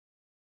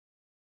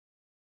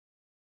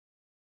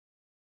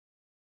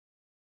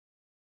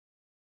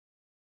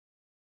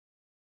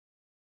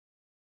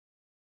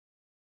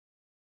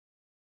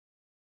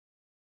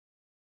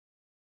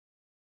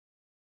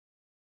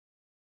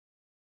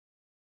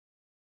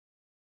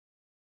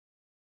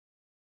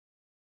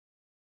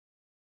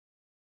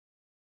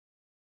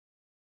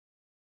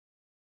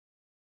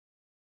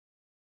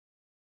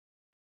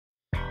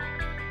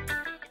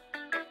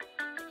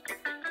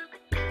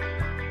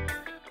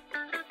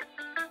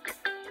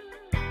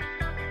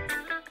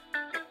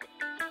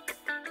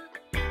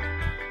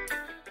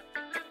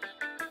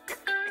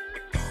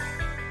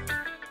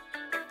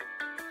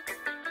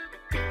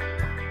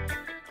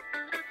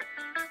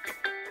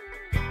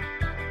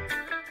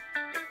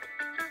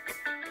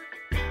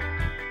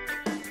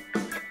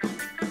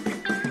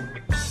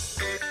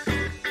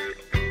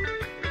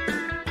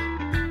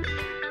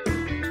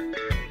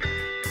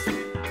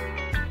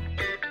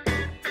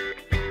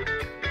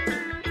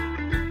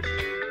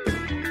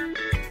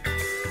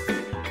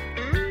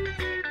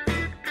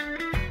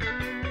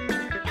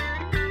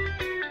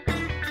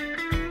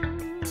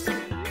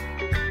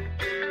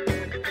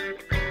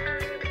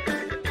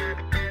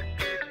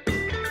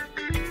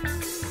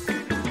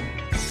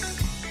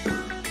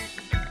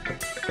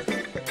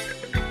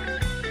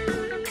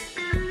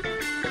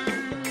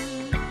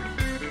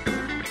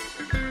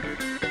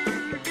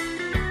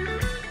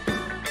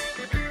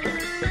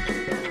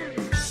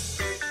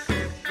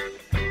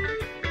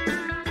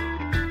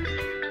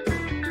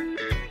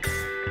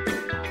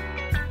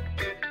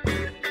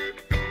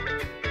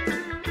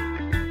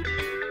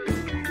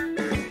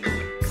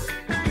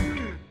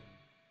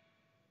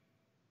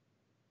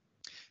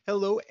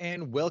Hello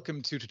and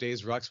welcome to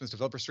today's Rocksmith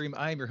developer stream.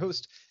 I am your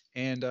host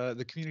and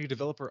the community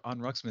developer on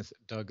Rocksmith,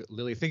 Doug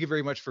Lilly. Thank you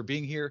very much for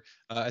being here.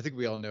 I think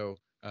we all know,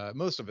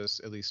 most of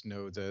us at least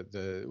know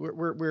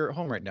we're at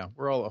home right now.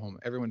 We're all at home.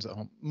 Everyone's at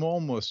home.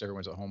 Almost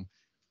everyone's at home.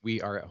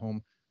 We are at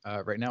home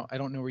right now. I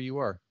don't know where you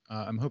are.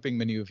 I'm hoping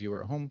many of you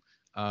are at home,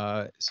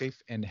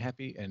 safe and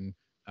happy and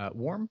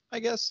warm. I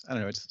guess I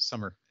don't know. It's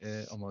summer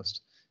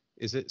almost.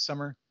 Is it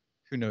summer?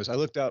 Who knows? I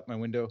looked out my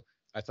window.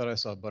 I thought I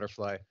saw a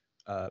butterfly.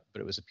 But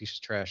it was a piece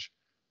of trash.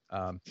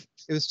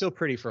 It was still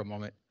pretty for a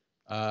moment.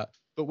 But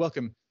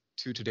welcome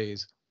to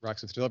today's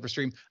Rocksmith developer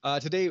stream.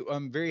 Today,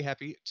 I'm very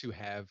happy to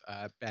have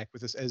back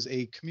with us as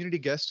a community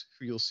guest,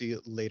 who you'll see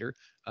later,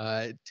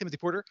 Timothy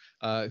Porter,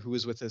 who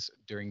was with us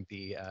during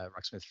the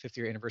Rocksmith 5th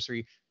year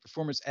anniversary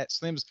performance at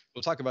Slim's.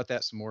 We'll talk about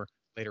that some more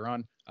later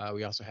on.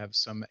 We also have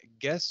some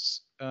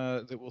guests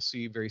that we'll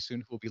see very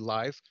soon who will be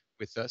live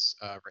with us.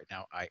 Right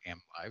now, I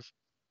am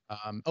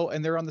live. Oh,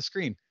 and they're on the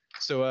screen.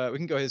 So we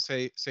can go ahead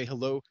and say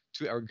hello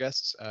to our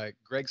guests,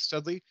 Greg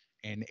Studley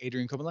and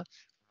Adrian Komala.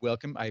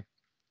 Welcome. I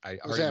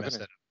already messed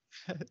that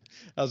up.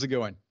 How's it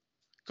going?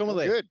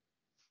 Komala. Good.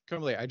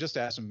 Komala. I just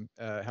asked him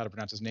how to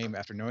pronounce his name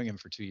after knowing him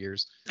for 2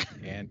 years,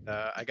 and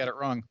I got it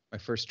wrong my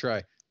first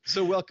try.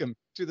 So welcome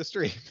to the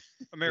stream.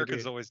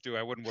 Americans always do.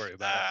 I wouldn't worry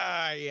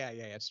about it. Yeah,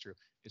 it's true.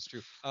 It's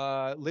true.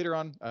 Later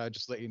on,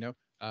 just to let you know,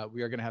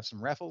 we are going to have some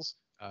raffles,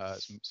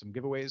 some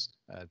giveaways.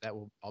 That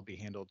will all be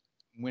handled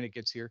when it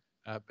gets here.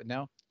 But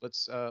now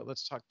let's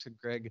talk to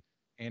Greg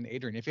and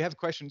Adrian. If you have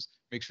questions,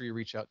 make sure you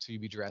reach out to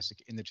UB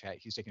Jurassic in the chat.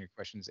 He's taking your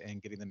questions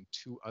and getting them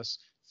to us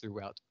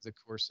throughout the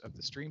course of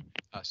the stream.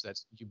 So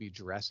that's UB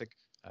Jurassic.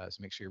 So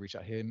make sure you reach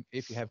out to him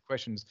if you have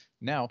questions.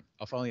 Now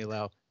I'll finally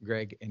allow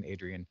Greg and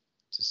Adrian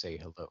to say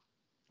hello.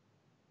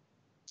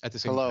 At the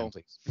same time,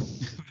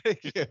 please.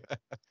 Thank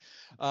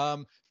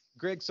you.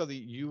 Greg, so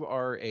you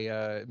are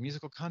a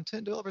musical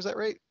content developer, is that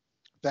right?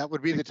 That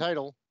would be the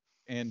title.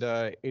 And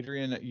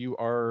Adrian, you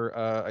are,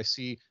 I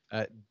see,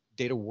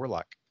 Data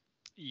Warlock.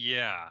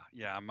 Yeah.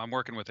 I'm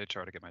working with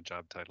HR to get my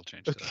job title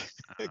changed. Okay.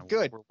 To that.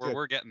 Good.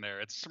 We're getting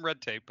there. It's some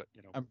red tape, but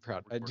you know. I'm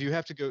proud. Do you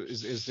have to go?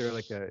 Is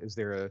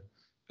there a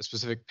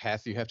specific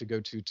path you have to go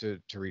to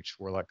reach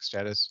Warlock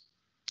status?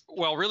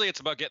 Well, really,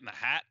 it's about getting the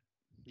hat.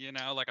 You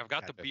know, like I've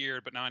got the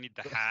beard, but now I need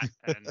the hat,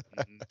 and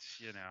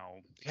you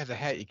know. You have the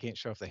hat, you can't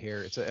show off the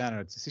hair. I don't know.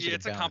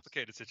 It's a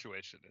complicated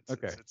situation.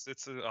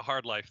 It's a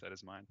hard life that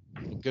is mine.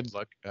 Good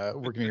luck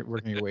working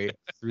your way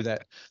through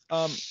that.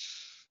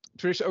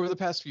 Tradition over the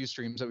past few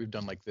streams that we've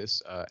done like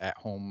this, at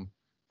home,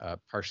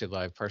 partially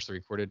live, partially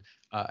recorded,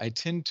 I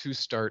tend to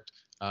start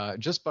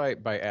just by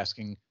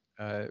asking.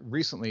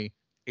 Recently,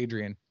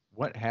 Adrian,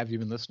 what have you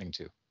been listening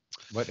to?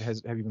 What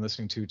have you been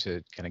listening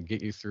to kind of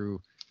get you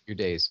through your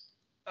days?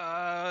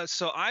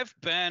 So I've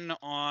been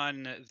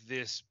on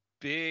this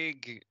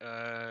big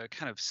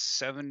kind of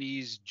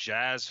 70s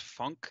jazz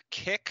funk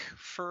kick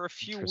for a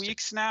few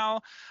weeks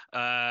now.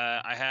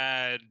 I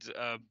had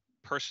a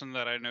person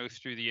that I know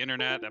through the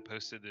internet that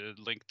posted a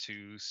link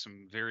to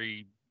some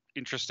very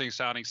interesting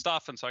sounding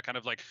stuff, and so I kind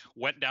of like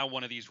went down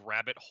one of these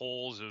rabbit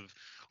holes of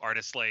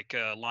artists like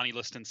Lonnie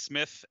Liston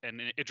Smith and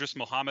Idris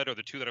Muhammad are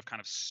the two that have kind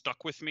of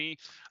stuck with me.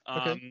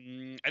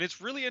 And it's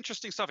really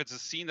interesting stuff. It's a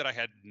scene that I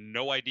had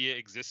no idea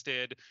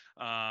existed,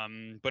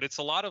 but it's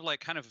a lot of like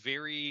kind of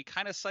very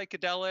kind of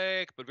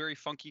psychedelic but very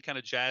funky kind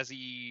of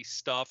jazzy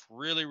stuff.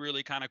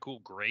 Really kind of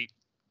cool, great,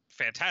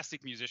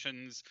 fantastic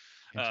musicians.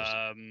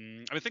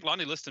 I think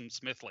Lonnie Liston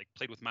Smith like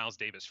played with Miles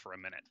Davis for a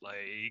minute,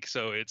 like,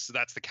 so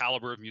that's the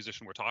caliber of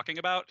musician we're talking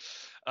about.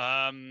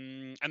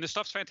 And this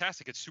stuff's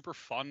fantastic. It's super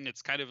fun.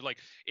 It's kind of like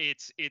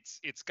it's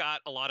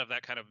got a lot of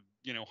that kind of,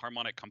 you know,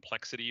 harmonic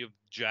complexity of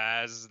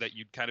jazz that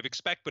you'd kind of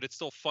expect, but it's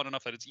still fun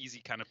enough that it's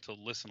easy kind of to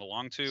listen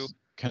along to.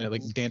 Kind of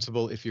like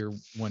danceable if you're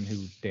one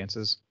who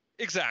dances.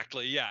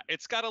 Exactly, yeah.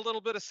 It's got a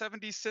little bit of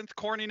 70s synth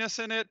corniness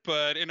in it,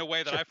 but in a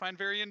way that I find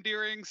very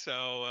endearing. So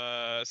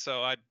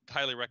I'd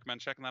highly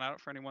recommend checking that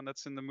out for anyone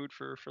that's in the mood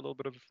for a little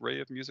bit of ray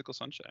of musical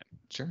sunshine.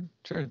 Sure.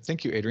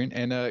 Thank you, Adrian.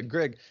 And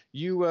Greg,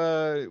 you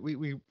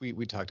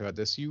we talked about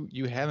this.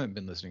 You haven't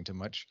been listening to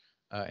much.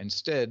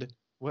 Instead,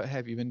 what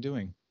have you been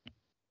doing?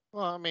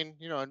 Well, I mean,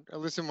 you know, I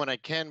listen when I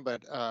can,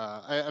 but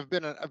I've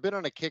been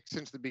on a kick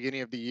since the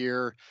beginning of the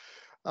year,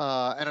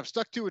 and I've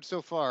stuck to it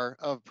so far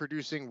of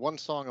producing one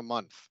song a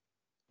month.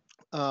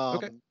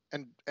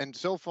 And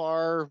so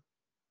far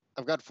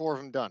I've got 4 of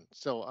them done.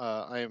 So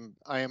I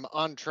am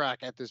on track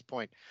at this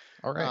point.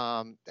 All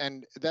right.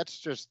 And that's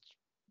just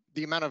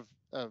the amount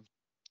of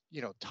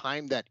you know,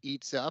 time that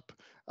eats up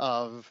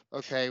of,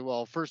 okay,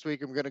 well, first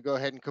week I'm going to go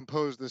ahead and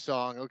compose the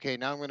song. Okay,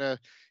 now I'm going to,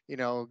 you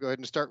know, go ahead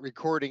and start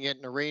recording it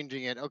and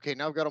arranging it. Okay,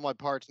 now I've got all my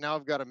parts. Now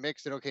I've got to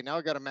mix it. Okay, now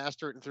I've got to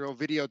master it and throw a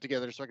video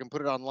together so I can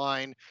put it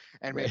online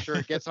and make sure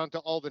it gets onto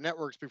all the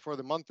networks before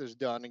the month is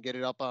done and get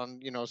it up on,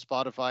 you know,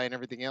 Spotify and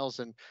everything else.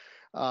 And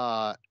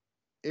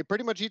it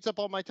pretty much eats up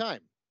all my time.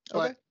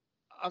 But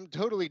I'm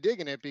totally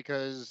digging it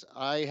because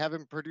I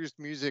haven't produced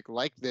music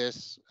like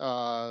this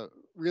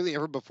really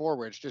ever before,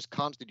 where it's just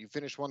constant. You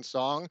finish one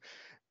song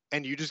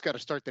and you just got to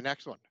start the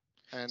next one.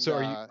 And So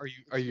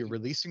are you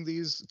releasing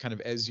these kind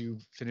of as you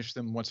finish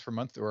them once per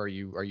month, or are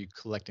you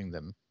collecting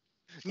them?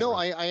 no, For,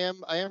 I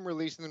am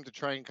releasing them to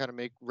try and kind of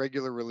make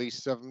regular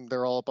release of them.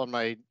 They're all up on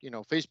my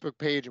Facebook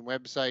page and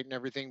website and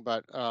everything.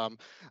 But you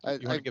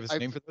want to give us a I've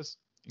name for this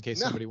in case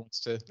no, somebody wants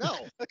to?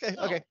 no, Okay,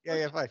 no, okay, of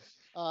yeah, course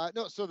yeah, fine.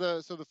 no. So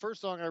the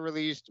first song I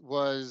released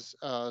was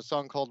a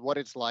song called "What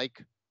It's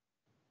Like,"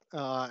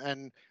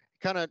 and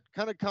kind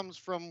of comes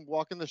from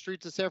walking the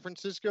streets of San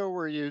Francisco,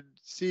 where you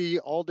see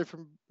all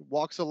different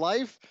walks of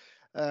life.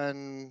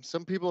 And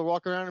some people are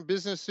walking around in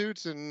business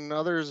suits, and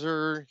others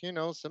are,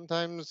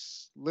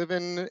 sometimes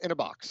living in a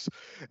box.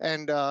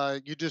 And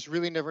you just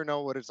really never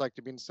know what it's like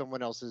to be in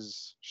someone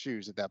else's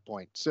shoes at that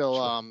point. So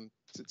Sure.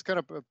 it's kind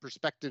of a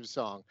perspective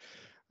song.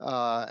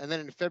 And then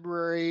in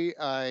February,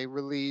 I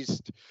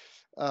released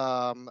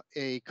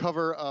a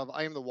cover of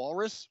I Am the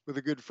Walrus with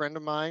a good friend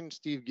of mine,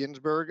 Steve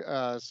Ginsberg.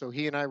 So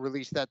he and I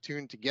released that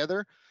tune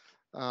together.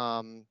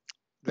 Um,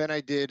 then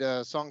I did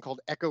a song called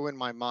Echo in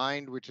My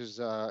Mind, which is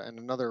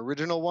another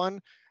original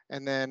one.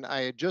 And then I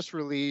had just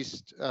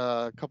released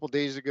a couple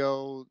days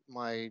ago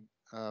my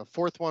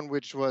fourth one,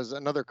 which was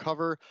another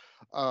cover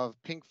of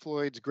Pink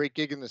Floyd's Great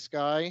Gig in the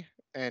Sky.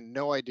 And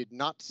no, I did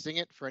not sing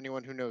it for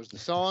anyone who knows the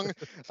song.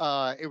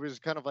 It was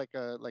kind of like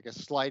a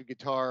slide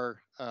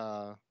guitar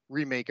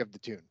remake of the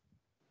tune.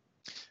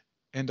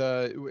 And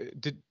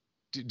do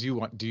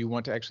you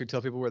want to actually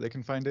tell people where they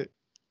can find it?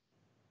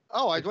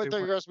 Oh, I If they thought you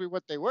want. were asking me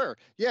what they were.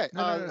 Yeah.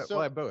 No, no, no, no. Well, I So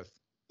have both.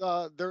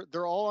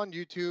 they're all on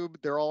YouTube.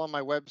 They're all on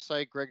my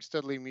website,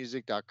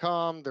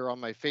 gregstudleymusic.com. They're on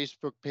my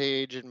Facebook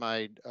page and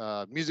my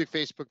music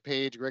Facebook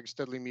page, Greg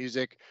Studley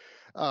Music.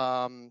 They're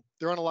on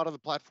a lot of the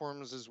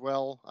platforms as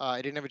well.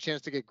 I didn't have a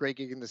chance to get Great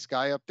Gig in the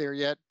Sky up there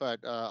yet,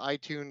 but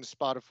iTunes,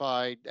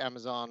 Spotify,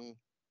 Amazon,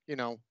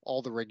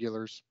 all the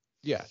regulars.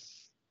 Yeah.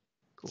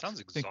 Cool.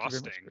 Sounds Thank you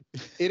very much.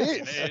 exhausting. It I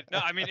is. mean, no,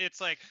 I mean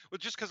it's like, well,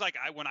 just because like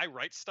when I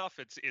write stuff,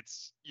 it's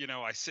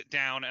I sit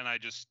down and I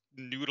just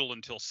noodle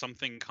until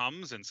something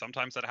comes, and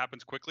sometimes that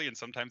happens quickly, and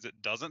sometimes it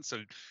doesn't. So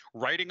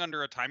writing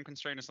under a time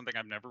constraint is something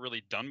I've never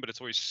really done, but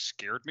it's always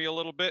scared me a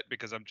little bit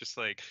because I'm just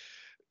like,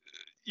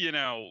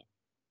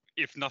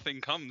 if nothing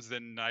comes,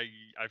 then I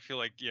feel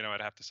like I'd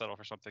have to settle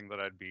for something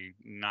that I'd be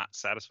not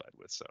satisfied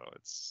with. So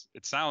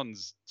it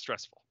sounds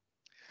stressful.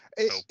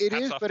 So It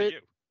hats is, off but to you.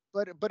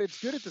 but it's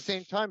good at the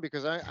same time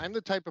because I'm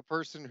the type of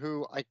person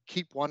who I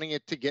keep wanting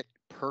it to get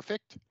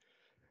perfect,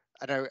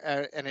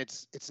 and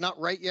it's not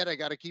right yet. I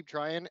got to keep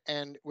trying,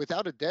 and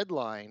without a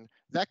deadline,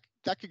 that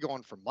could go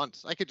on for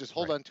months. I could just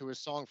hold Right. on to a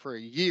song for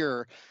a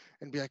year,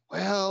 and be like,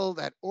 well,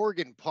 that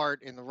organ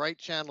part in the right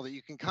channel that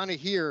you can kind of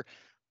hear,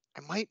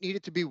 I might need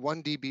it to be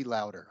 1 dB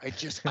louder. I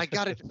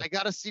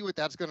gotta see what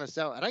that's gonna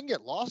sound, and I can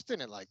get lost in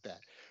it like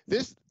that.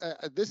 This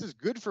is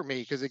good for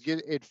me because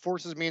it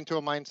forces me into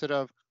a mindset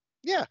of,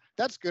 yeah,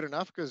 that's good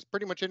enough, because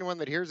pretty much anyone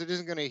that hears it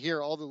isn't going to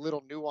hear all the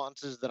little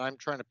nuances that I'm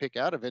trying to pick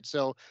out of it.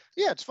 So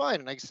yeah, it's fine.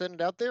 And I send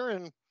it out there,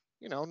 and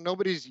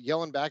nobody's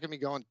yelling back at me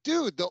going,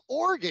 dude, the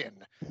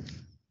organ.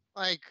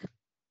 Like,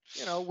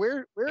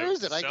 where Note is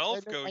to it?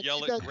 self, go I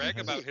yell need at that Greg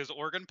about DVD. his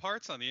organ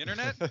parts on the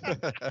internet.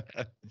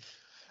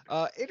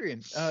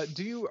 Adrian,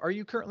 are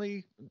you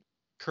currently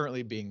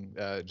being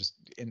just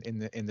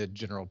in the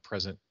general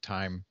present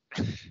time,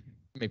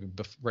 maybe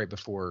right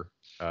before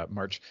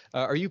March?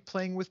 Are you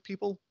playing with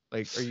people?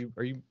 Like, are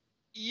you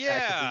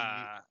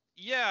actively?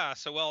 Yeah.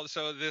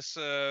 So this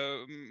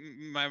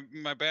my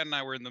band and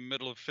I were in the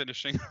middle of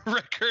finishing a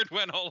record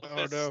when all of Oh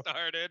this no.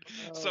 started.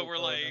 So we're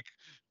Oh, like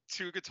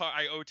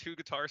I owe two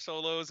guitar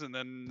solos, and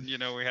then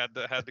we had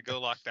to go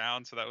lock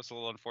down, so that was a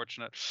little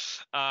unfortunate.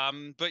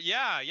 But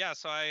yeah.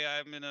 So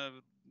I'm in a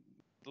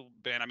little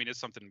band. I mean, it's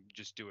something,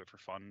 just do it for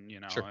fun.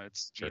 Sure.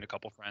 It's me Sure. and a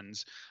couple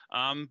friends.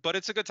 But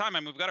it's a good time. I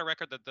mean, we've got a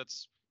record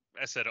that's,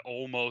 I said,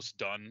 almost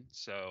done.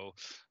 So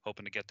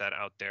hoping to get that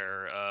out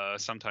there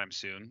sometime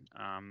soon.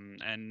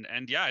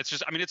 And yeah, it's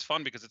just, I mean, it's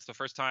fun because it's the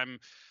first time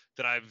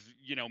that I've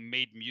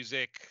made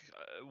music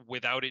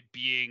without it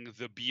being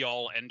the be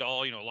all end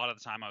all. A lot of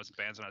the time I was in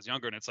bands when I was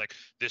younger, and it's like,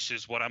 this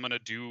is what I'm gonna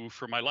do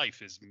for my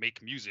life, is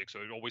make music. So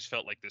it always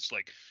felt like this,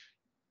 like,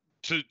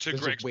 to There's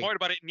a Greg's weight. point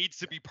about it needs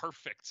to be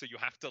perfect. So you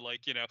have to,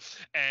 like,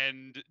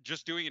 and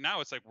just doing it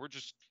now, it's like we're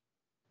just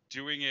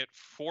doing it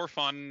for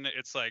fun.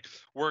 It's like,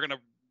 we're going to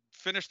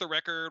finish the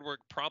record. We're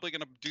probably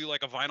going to do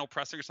like a vinyl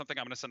pressing or something.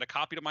 I'm going to send a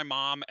copy to my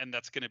mom, and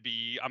that's going to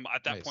be,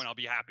 at that Nice. point, I'll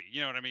be happy.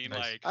 You know what I mean? Nice.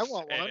 Like, I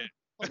want one.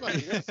 Hold on,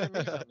 you gotta send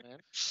me some, man.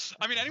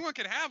 I mean, anyone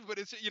can have, but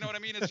it's, what I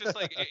mean? It's just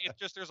like, it's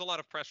just, there's a lot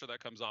of pressure that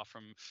comes off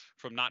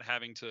from not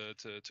having to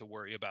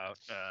worry about,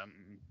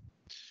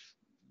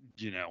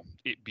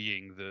 it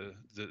being the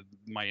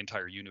my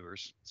entire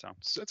universe. So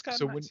it's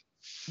kind of nice.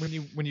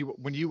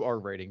 When you are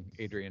writing,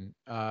 Adrian,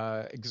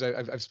 because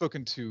I've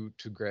spoken to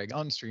Greg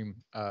on stream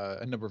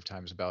a number of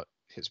times about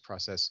his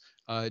process.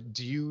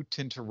 Do you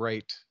tend to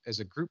write as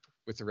a group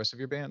with the rest of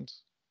your band,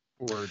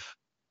 or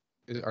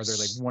are there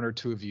like one or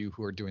two of you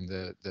who are doing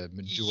the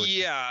majority?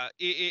 Yeah,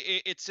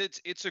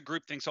 it's a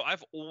group thing. So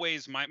I've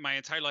always, my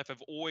entire life,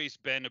 I've always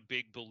been a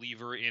big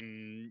believer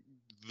in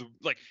the,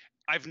 like,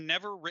 I've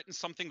never written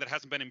something that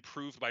hasn't been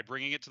improved by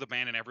bringing it to the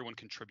band and everyone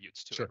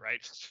contributes to Sure. it, right?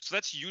 So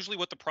that's usually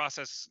what the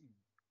process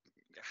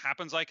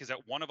happens like, is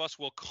that one of us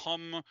will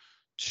come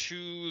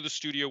to the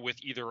studio with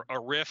either a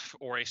riff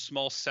or a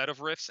small set of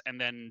riffs, and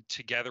then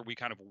together we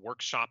kind of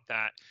workshop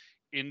that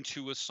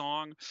into a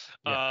song.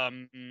 Yeah.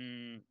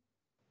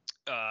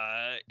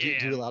 Do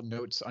you allow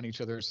notes on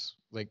each other's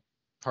like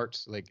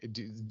parts? Like,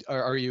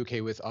 are you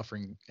okay with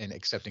offering and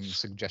accepting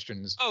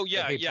suggestions? Oh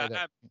yeah, Hey, yeah, try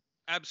that.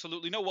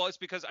 absolutely. No, well, it's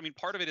because I mean,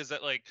 part of it is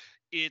that like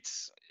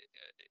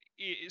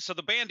so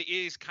the band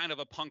is kind of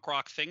a punk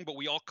rock thing, but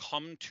we all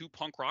come to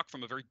punk rock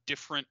from a very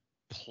different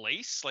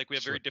place. Like we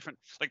have Sure. very different,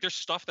 like there's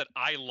stuff that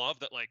I love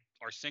that like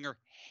our singer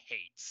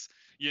hates,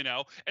 you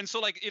know? And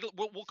so like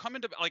we'll come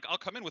into, like I'll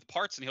come in with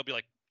parts and he'll be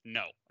like,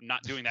 no, I'm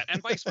not doing that,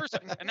 and vice versa.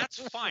 And that's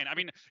fine. I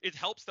mean, it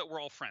helps that we're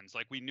all friends.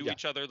 Like we knew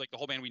each other, like the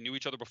whole band, we knew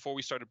each other before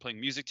we started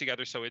playing music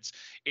together. So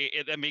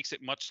that makes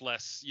it much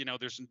less, you know,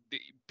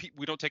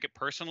 we don't take it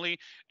personally.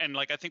 And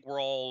like I think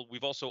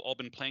we've also all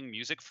been playing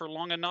music for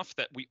long enough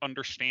that we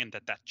understand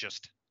that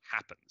just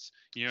happens.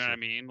 You know what I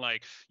mean?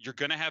 Like you're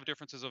going to have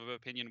differences of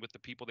opinion with the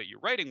people that you're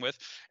writing with,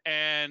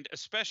 and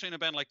especially in a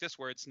band like this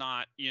where it's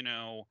not,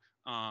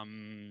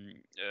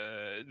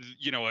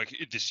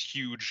 this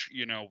huge,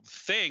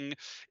 thing,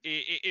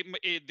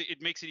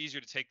 it makes it easier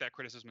to take that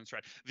criticism in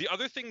stride. The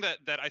other thing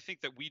that I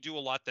think that we do a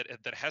lot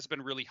that has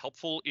been really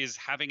helpful is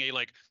having a,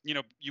 like,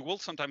 you will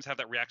sometimes have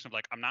that reaction of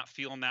like, I'm not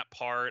feeling that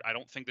part, I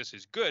don't think this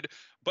is good,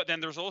 but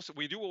then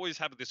we do always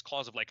have this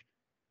clause of like,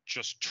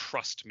 just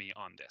trust me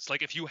on this.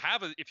 Like if you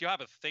have a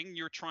thing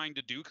you're trying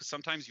to do, because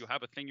sometimes you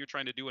have a thing you're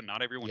trying to do and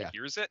not everyone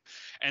hears it.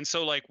 And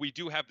so like we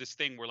do have this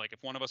thing where like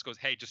if one of us goes,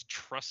 hey, just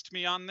trust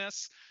me on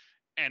this,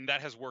 and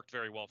that has worked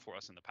very well for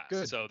us in the past.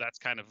 Good. So that's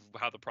kind of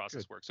how the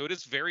process works. So it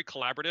is very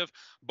collaborative,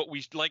 but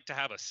we like to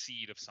have a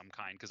seed of some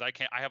kind, because I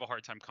have a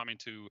hard time coming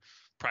to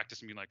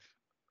practice and being like,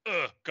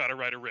 gotta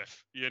write a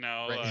riff,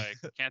 like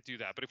can't do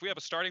that. But if we have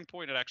a starting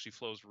point, it actually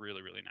flows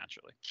really, really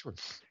naturally. Sure.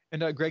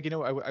 And Greg,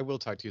 I will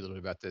talk to you a little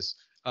bit about this.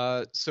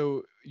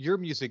 So your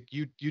music,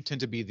 you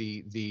tend to be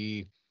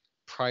the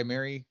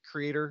primary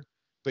creator,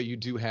 but you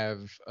do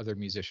have other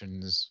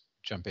musicians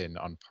jump in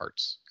on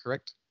parts,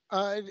 correct?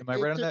 Am I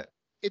right on that?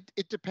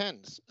 It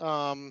depends.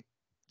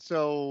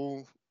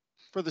 So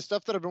for the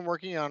stuff that I've been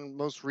working on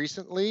most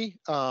recently,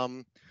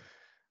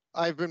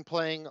 I've been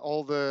playing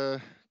all the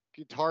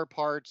guitar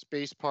parts,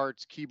 bass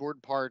parts,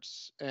 keyboard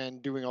parts,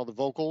 and doing all the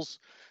vocals.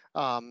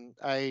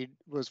 I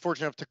was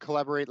fortunate enough to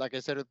collaborate, like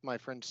I said, with my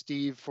friend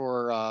Steve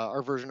for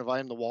our version of I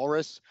Am the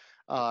Walrus,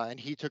 and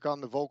he took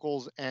on the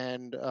vocals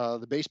and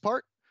the bass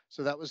part.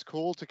 So that was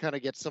cool to kind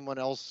of get someone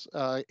else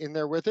in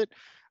there with it.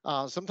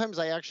 Sometimes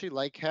I actually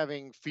like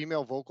having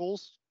female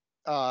vocals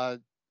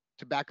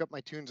to back up my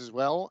tunes as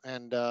well,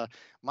 and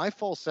my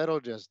falsetto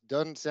just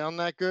doesn't sound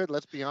that good,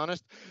 let's be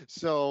honest.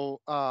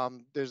 So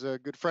there's a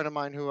good friend of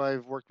mine who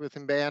I've worked with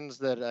in bands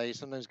that I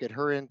sometimes get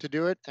her in to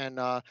do it, and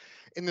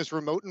in this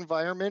remote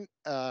environment,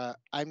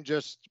 I'm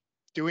just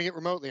doing it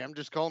remotely. I'm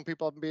just calling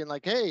people up and being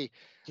like, hey,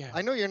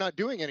 I know you're not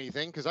doing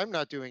anything because I'm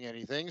not doing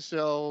anything,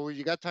 so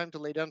you got time to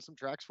lay down some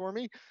tracks for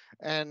me?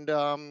 And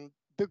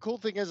the cool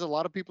thing is a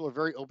lot of people are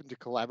very open to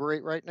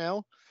collaborate right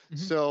now.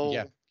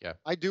 So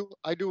I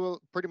do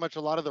pretty much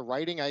a lot of the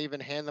writing. I even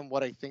hand them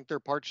what I think their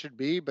part should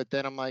be, but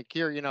then I'm like,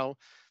 here,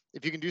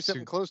 if you can do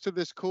something close to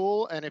this,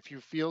 cool. And if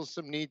you feel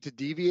some need to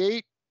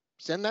deviate,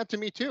 send that to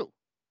me too.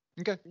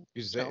 Okay.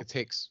 It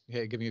takes.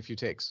 Yeah, give me a few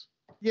takes.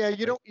 Yeah,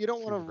 you don't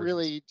want to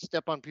really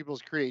step on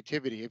people's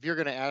creativity. If you're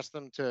going to ask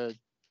them to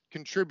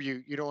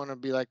contribute, you don't want to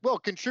be like, well,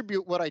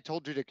 contribute what I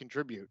told you to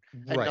contribute,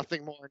 and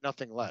nothing more,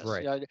 nothing less.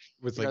 Right. Yeah,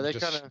 with like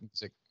just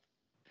music.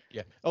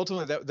 Yeah.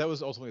 Ultimately, that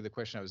was ultimately the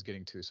question I was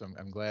getting to. So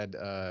I'm glad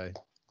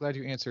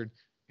you answered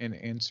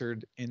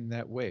in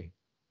that way.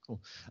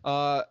 Cool.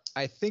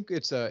 I think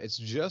it's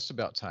just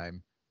about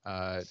time.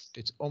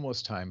 It's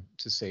almost time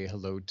to say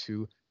hello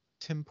to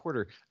Tim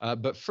Porter.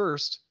 But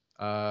first,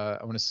 I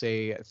want to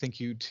say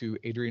thank you to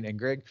Adrian and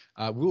Greg.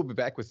 We will be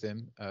back with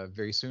them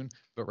very soon.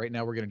 But right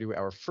now, we're going to do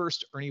our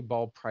first Ernie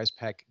Ball prize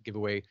pack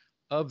giveaway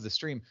of the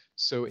stream.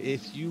 So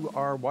if you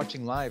are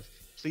watching live,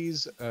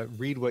 please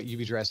read what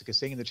UV Jurassic is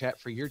saying in the chat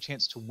for your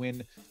chance to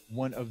win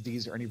one of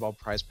these Ernie Ball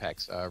prize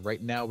packs.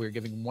 Right now, we're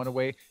giving one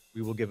away.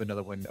 We will give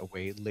another one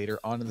away later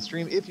on in the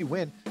stream. If you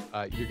win,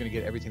 you're going to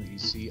get everything that you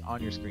see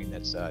on your screen.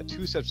 That's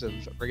 2 sets of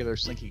regular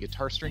Slinky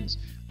guitar strings,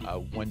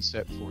 1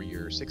 set for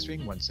your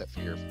 6-string, 1 set for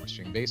your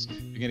 4-string bass.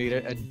 You're going to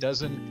get a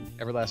dozen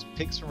Everlast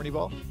picks from Ernie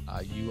Ball.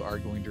 You are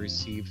going to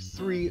receive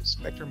 3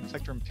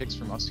 Spectrum picks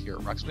from us here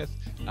at Rocksmith,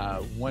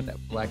 1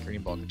 black Ernie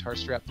Ball guitar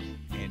strap,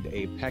 and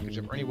a package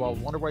of Ernie Ball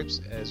Wonder Wipes,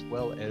 as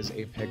well as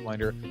a peg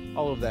winder.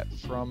 All of that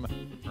from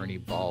Ernie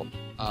Ball.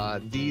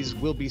 These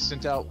will be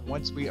sent out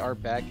once we are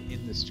back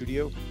in the studio.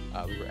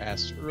 We were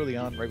asked early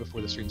on, right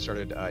before the stream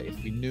started,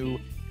 if we knew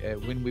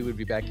when we would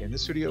be back in the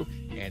studio.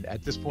 And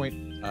at this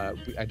point,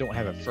 I don't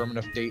have a firm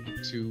enough date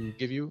to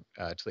give you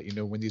to let you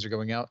know when these are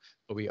going out,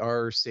 but we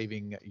are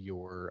saving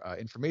your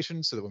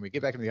information so that when we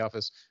get back into the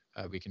office,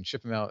 we can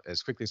ship them out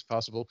as quickly as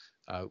possible.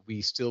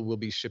 We still will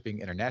be shipping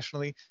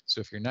internationally.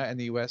 So if you're not in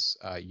the US,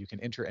 you can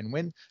enter and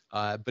win.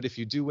 But if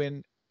you do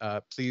win,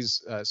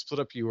 please split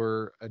up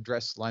your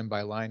address line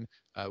by line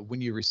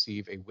when you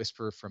receive a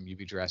whisper from UB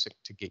Jurassic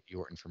to get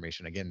your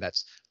information. Again,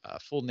 that's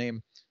full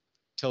name,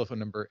 telephone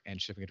number,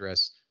 and shipping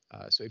address.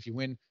 So if you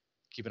win,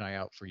 keep an eye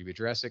out for UB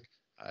Jurassic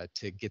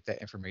to get that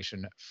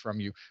information from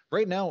you.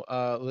 Right now,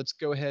 let's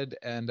go ahead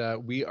and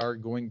we are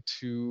going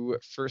to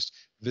first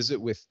visit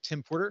with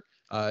Tim Porter.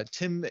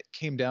 Tim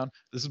came down.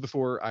 This is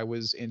before I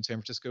was in San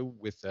Francisco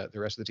with the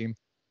rest of the team,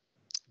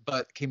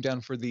 but came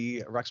down for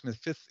the Rocksmith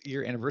 5th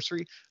year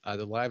anniversary,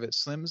 the Live at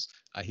Slim's.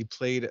 He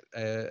played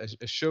a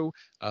show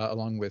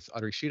along with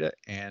Audrey Shida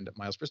and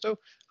Miles Bristow.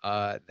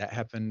 That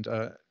happened,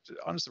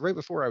 honestly, right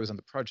before I was on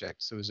the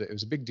project. So it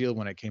was a big deal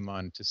when I came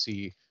on to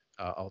see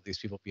all of these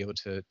people be able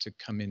to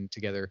come in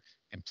together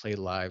and play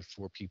live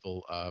for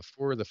people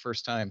for the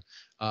first time.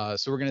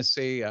 So we're going to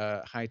say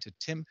hi to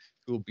Tim,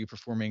 who will be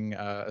performing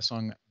a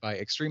song by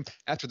Extreme.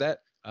 After that,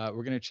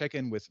 we're going to check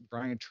in with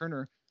Brian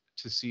Turner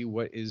to see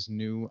what is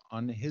new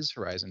on his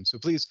horizon. So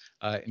please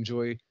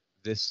enjoy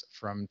this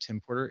from Tim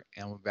Porter,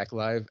 and we'll be back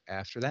live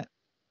after that.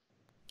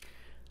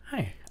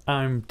 Hi,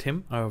 I'm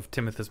Tim of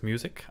Timothy's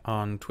Music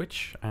on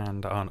Twitch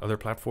and on other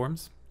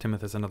platforms,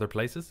 Timothy's and other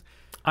places.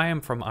 I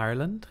am from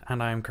Ireland,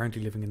 and I am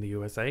currently living in the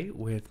USA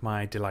with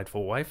my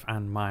delightful wife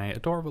and my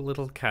adorable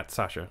little cat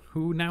Sasha,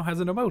 who now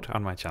has an emote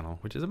on my channel,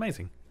 which is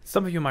amazing.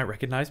 Some of you might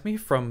recognize me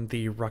from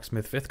the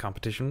Rocksmith 5th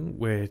competition,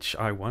 which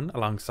I won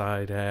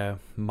alongside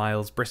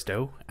Miles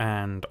Bristow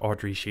and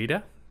Audrey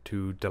Shida,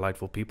 two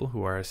delightful people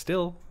who are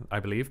still, I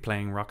believe,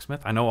 playing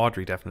Rocksmith. I know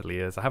Audrey definitely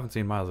is. I haven't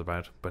seen Miles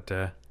about, but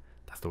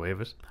that's the way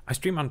of it. I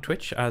stream on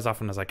Twitch as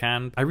often as I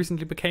can. I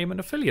recently became an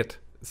affiliate,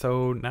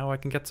 so now I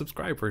can get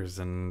subscribers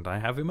and I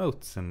have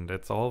emotes, and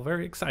it's all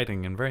very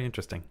exciting and very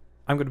interesting.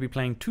 I'm going to be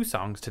playing two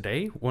songs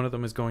today. One of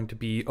them is going to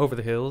be Over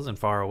the Hills and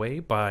Far Away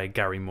by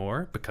Gary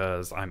Moore,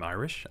 because I'm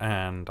Irish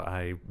and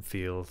I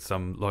feel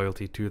some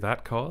loyalty to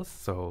that cause,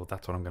 so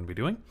that's what I'm going to be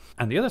doing.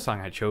 And the other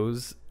song I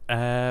chose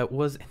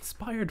was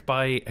inspired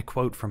by a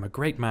quote from a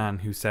great man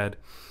who said,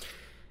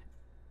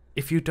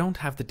 "If you don't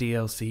have the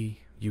DLC,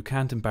 you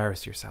can't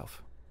embarrass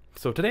yourself."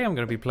 So today I'm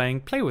going to be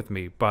playing Play With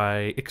Me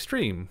by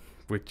Extreme,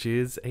 which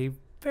is a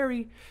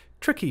very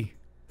tricky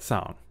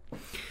song.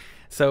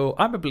 So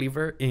I'm a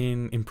believer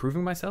in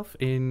improving myself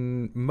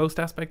in most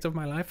aspects of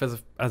my life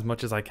as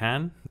much as I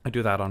can. I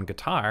do that on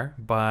guitar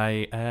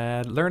by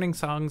learning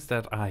songs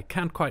that I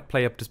can't quite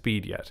play up to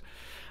speed yet.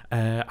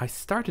 I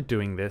started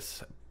doing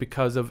this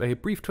because of a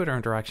brief Twitter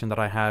interaction that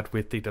I had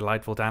with the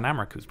delightful Dan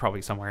Amrick, who's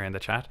probably somewhere in the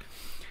chat.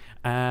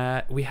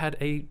 We had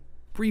a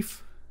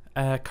brief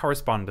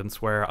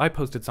correspondence where I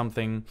posted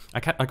something. I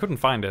couldn't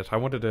find it. I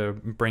wanted to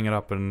bring it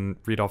up and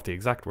read off the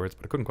exact words,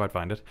 but I couldn't quite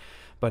find it.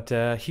 But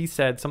he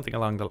said something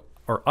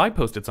or I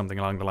posted something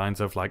along the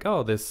lines of like,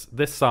 "Oh, this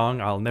song,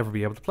 I'll never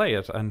be able to play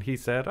it." And he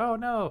said, "Oh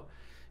no,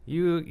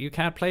 you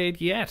can't play it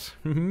yet."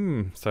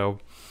 So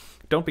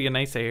don't be a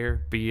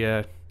naysayer, be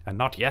a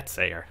not yet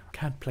sayer.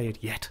 Can't play it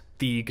yet.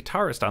 The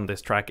guitarist on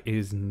this track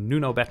is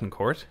Nuno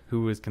Bettencourt,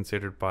 who is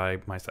considered by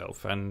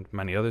myself and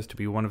many others to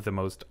be one of the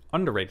most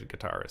underrated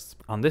guitarists.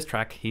 On this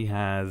track, he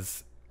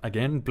has,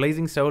 again,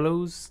 blazing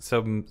solos,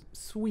 some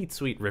sweet,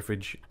 sweet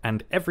riffage,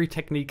 and every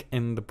technique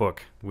in the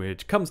book,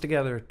 which comes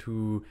together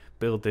to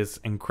build this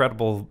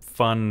incredible,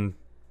 fun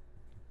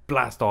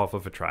blast off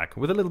of a track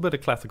with a little bit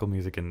of classical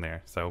music in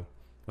there. So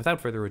without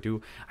further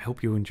ado, I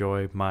hope you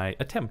enjoy my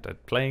attempt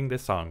at playing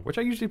this song, which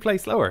I usually play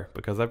slower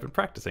because I've been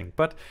practicing,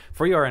 but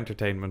for your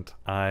entertainment,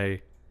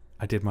 I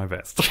did my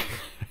best.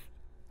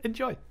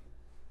 Enjoy.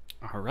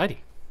 Alrighty.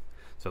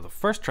 So the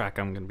first track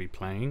I'm going to be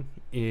playing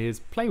is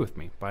Play With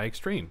Me by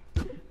Extreme,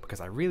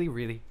 because I really,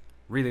 really,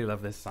 really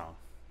love this song.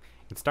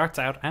 It starts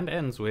out and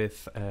ends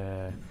with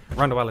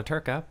Rondo alla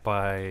Turca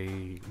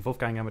by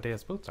Wolfgang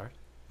Amadeus Mozart,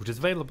 which is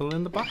available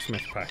in the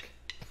Rocksmith pack.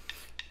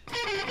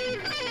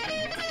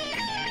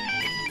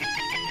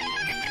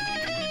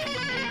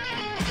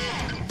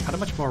 At a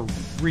much more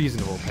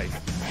reasonable pace,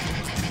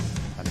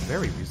 at a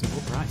very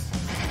reasonable price.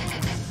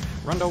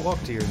 Rondo,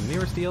 walk to your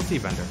nearest DLC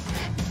vendor.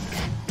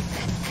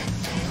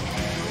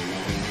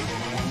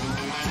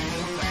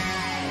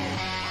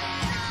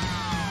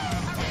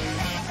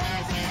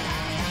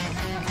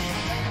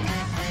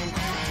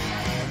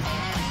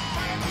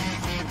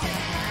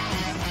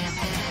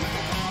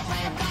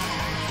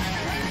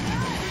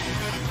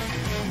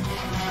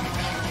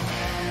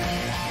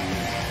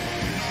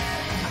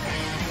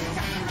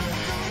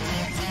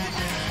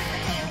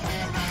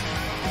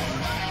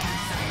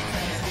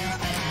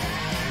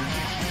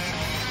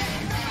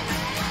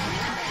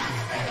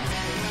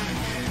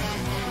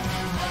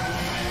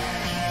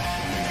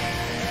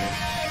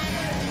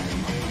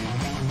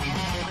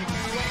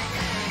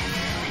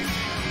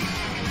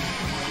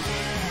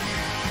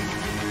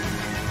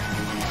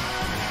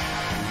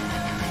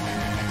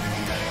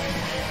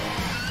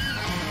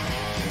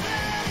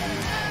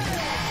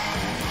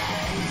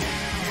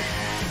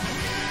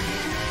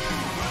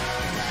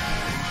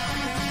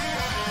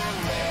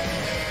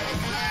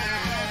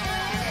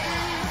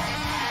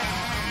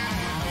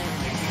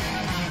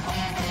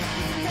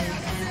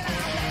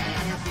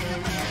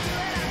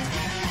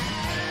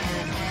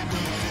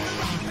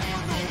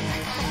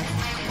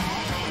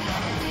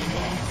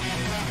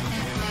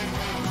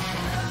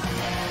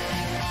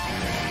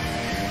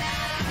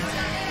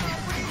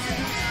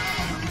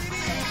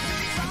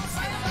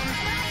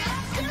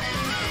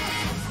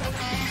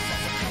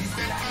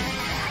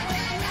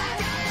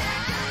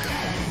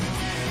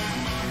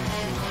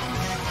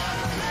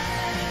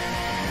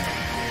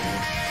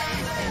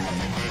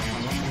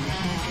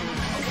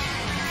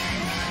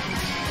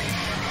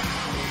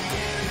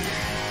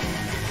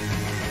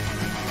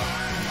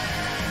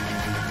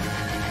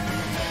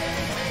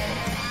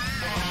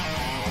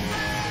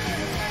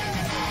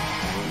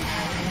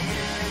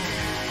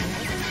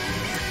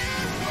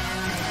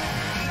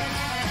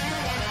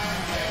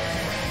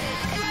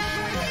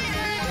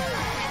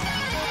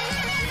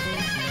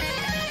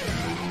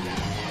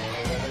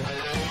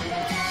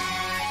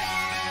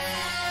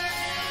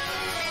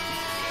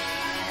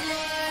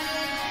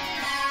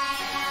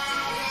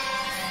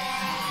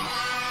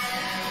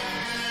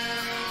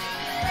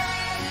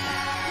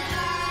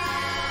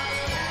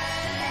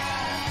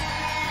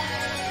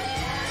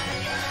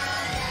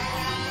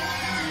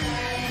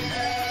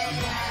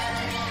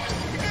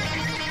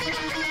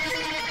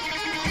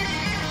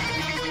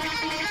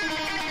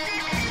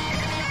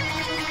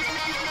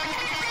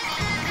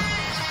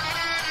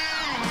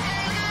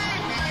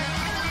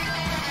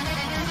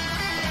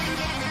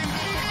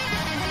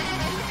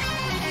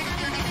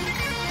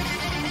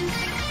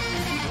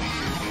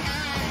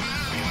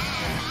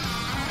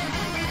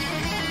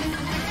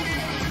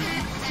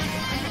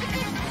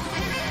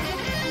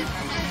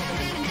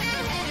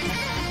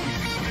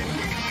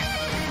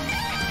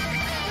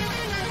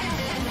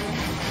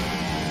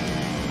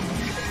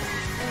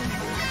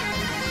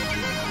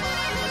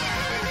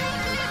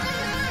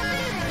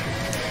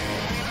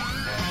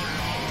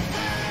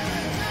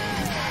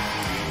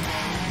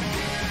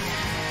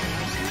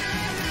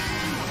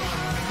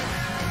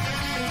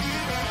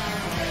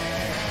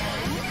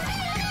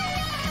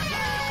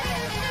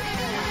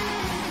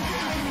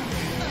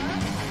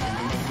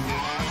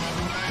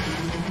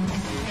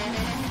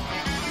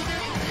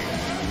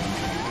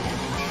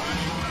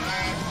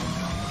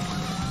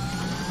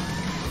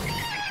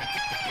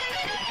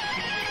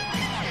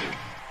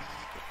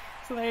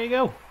 there you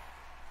go.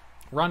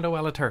 Rondo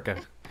alla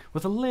Turca,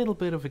 with a little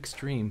bit of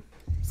extreme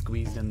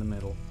squeezed in the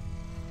middle.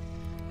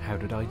 How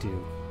did I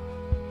do?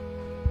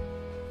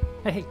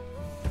 Hey,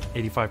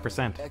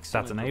 85%.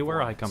 That's an A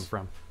where I come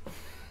from.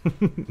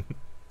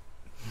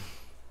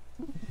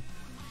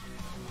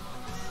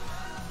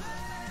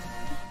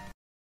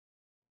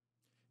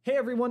 Hey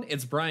everyone,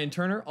 it's Brian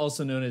Turner,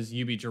 also known as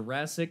UB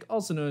Jurassic,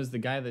 also known as the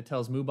guy that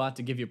tells Moobot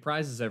to give you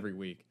prizes every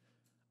week.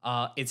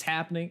 It's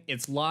happening,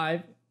 it's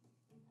live.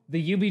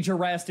 The UB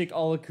Jurassic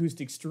All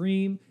Acoustic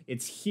Stream,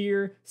 it's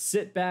here.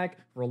 Sit back,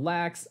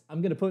 relax.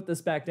 I'm gonna put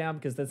this back down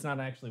because that's not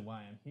actually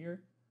why I'm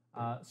here.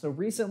 So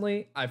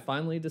recently, I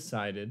finally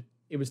decided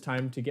it was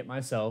time to get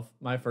myself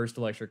my first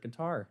electric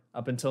guitar.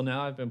 Up until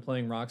now, I've been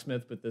playing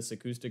Rocksmith with this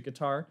acoustic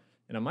guitar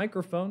and a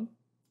microphone,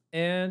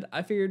 and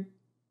I figured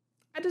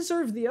I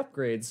deserve the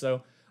upgrade,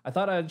 so I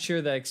thought I'd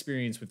share that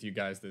experience with you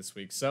guys this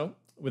week. So,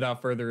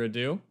 without further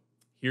ado,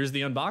 here's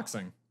the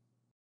unboxing.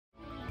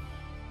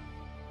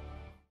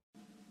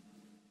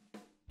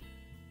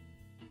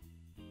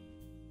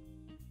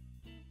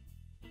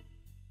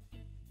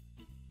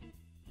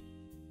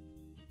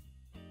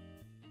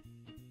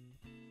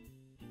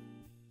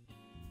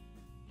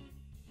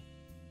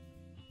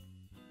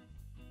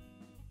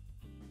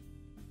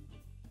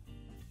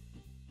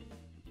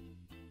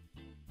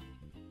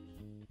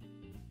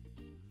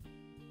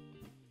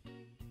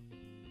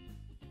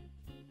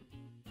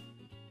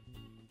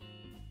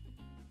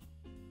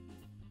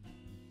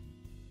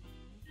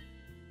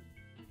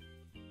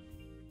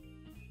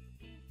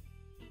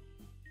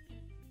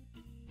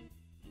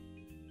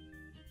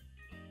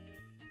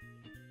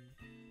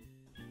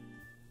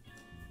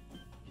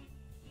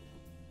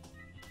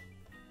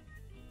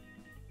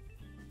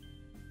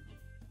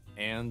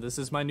 And this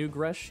is my new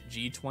Gresh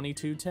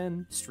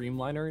G2210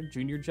 Streamliner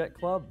Junior Jet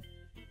Club.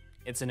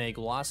 It's in a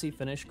glossy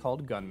finish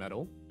called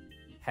Gunmetal,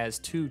 has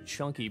two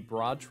chunky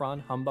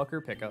Broadtron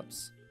humbucker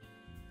pickups,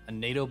 a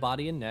NATO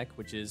body and neck,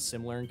 which is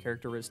similar in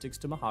characteristics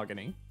to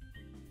mahogany.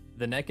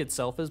 The neck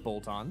itself is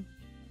bolt-on,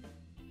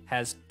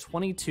 has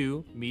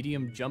 22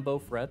 medium jumbo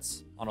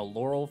frets on a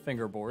Laurel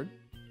fingerboard.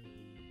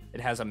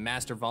 It has a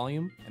master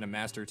volume and a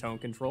master tone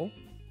control,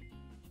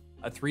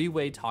 a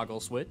 3-way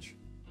toggle switch,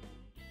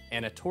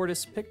 and a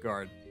tortoise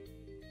pickguard.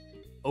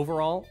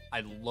 Overall,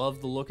 I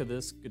love the look of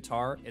this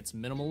guitar. It's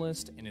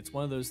minimalist, and it's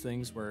one of those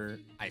things where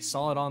I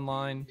saw it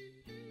online,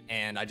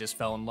 and I just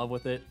fell in love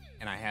with it,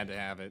 and I had to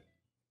have it.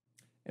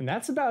 And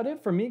that's about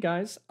it for me,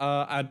 guys.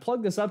 I'd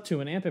plug this up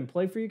to an amp and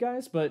play for you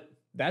guys, but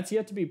that's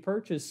yet to be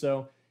purchased,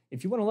 so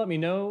if you want to let me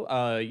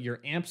know your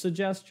amp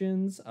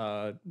suggestions,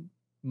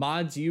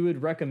 mods you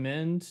would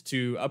recommend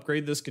to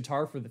upgrade this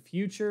guitar for the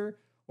future,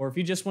 or if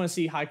you just want to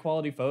see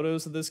high-quality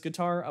photos of this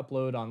guitar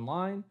upload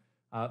online,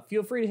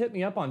 feel free to hit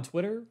me up on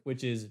Twitter,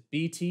 which is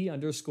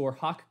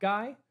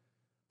BT_HawkGuy.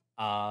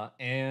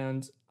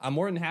 And I'm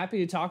more than happy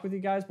to talk with you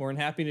guys, more than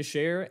happy to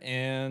share,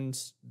 and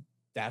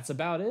that's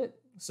about it.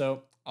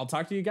 So I'll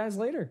talk to you guys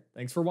later.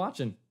 Thanks for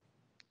watching.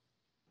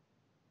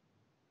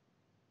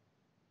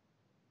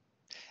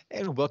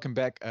 And welcome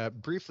back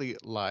briefly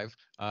live.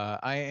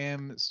 I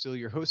am still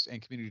your host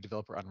and community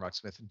developer on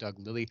Rocksmith, Doug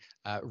Lilly.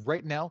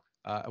 Right now,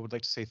 I would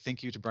like to say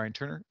thank you to Brian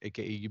Turner,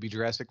 aka UB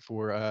Jurassic,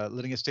 for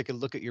letting us take a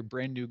look at your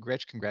brand new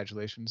Gretsch.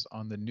 Congratulations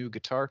on the new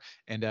guitar.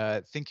 And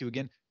thank you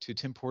again to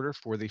Tim Porter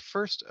for the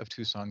first of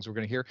 2 songs we're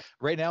going to hear.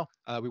 Right now,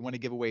 we want to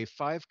give away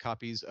 5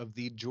 copies of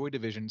the Joy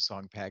Division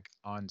song pack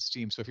on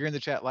Steam. So if you're in the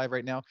chat live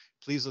right now,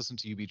 please listen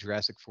to UB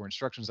Jurassic for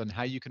instructions on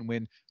how you can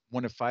win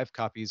one of 5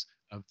 copies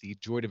of the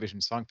Joy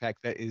Division song pack.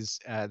 That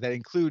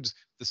includes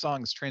the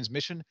songs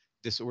Transmission,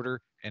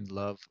 Disorder, and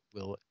Love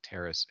Will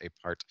Tear Us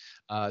Apart.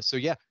 So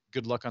yeah,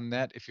 good luck on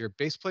that. If you're a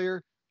bass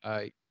player,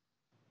 I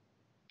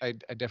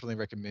definitely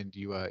recommend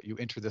you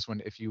enter this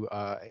one if you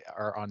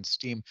are on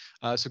Steam.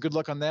 So good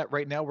luck on that.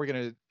 Right now, we're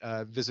going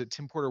to visit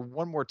Tim Porter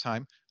one more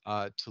time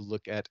to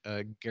look at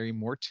a Gary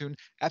Moore tune.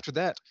 After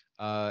that,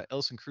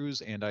 Ellison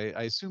Cruz, and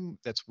I assume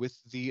that's with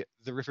the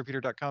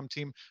riffrepeater.com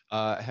team,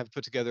 have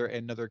put together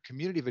another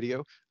community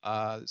video.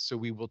 So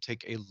we will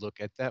take a look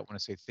at that. I want to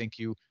say thank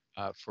you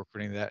for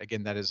putting that.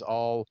 Again, that is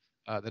all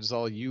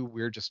you.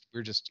 We're just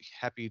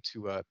happy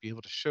to be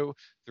able to show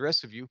the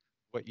rest of you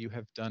what you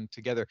have done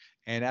together.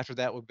 And after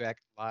that, we'll be back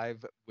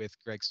live with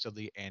Greg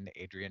Studley and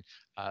Adrian.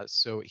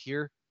 So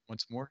here,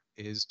 once more,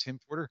 is Tim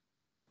Porter.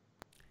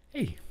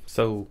 Hey,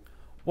 so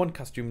one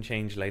costume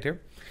change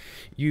later.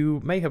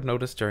 You may have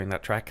noticed during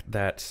that track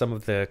that some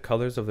of the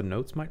colors of the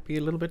notes might be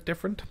a little bit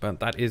different, but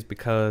that is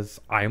because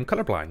I am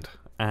colorblind.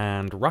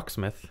 And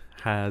Rocksmith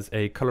has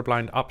a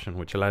colorblind option,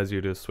 which allows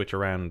you to switch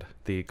around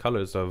the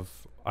colors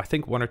of, I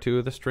think 1 or 2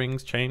 of the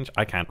strings change.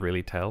 I can't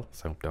really tell,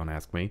 so don't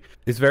ask me.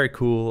 It's very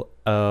cool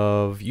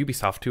of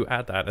Ubisoft to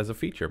add that as a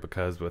feature,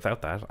 because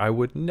without that, I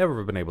would never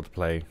have been able to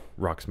play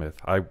Rocksmith.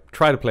 I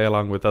try to play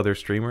along with other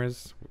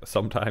streamers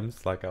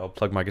sometimes, like I'll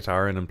plug my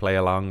guitar in and play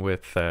along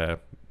with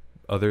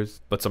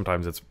others, but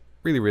sometimes it's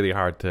really, really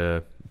hard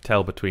to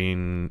tell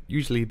between,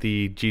 usually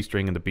the G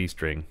string and the B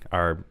string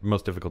are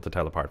most difficult to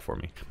tell apart for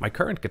me. My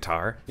current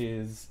guitar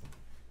is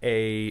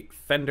a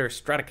Fender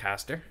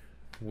Stratocaster,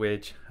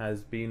 which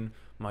has been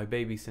my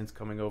baby since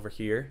coming over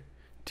here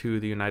to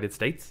the United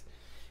States.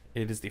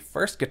 It is the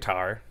first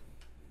guitar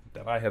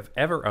that I have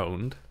ever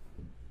owned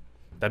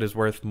that is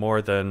worth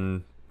more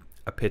than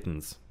a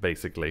pittance,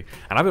 basically.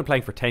 And I've been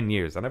playing for 10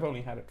 years, and I've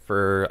only had it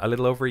for a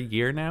little over a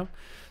year now.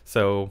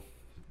 So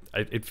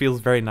it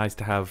feels very nice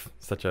to have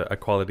such a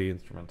quality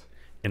instrument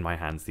in my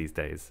hands these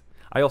days.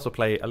 I also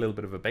play a little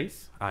bit of a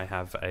bass. I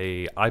have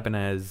a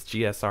Ibanez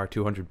GSR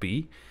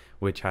 200B,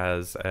 which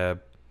has a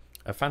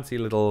fancy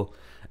little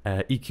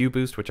EQ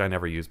boost, which I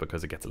never use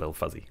because it gets a little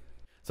fuzzy.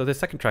 So the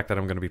second track that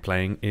I'm going to be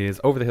playing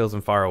is Over the Hills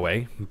and Far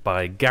Away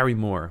by Gary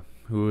Moore,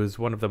 who is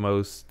one of the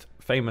most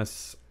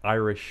famous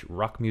Irish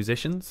rock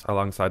musicians,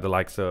 alongside the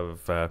likes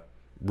of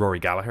Rory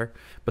Gallagher.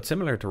 But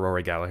similar to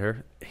Rory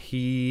Gallagher,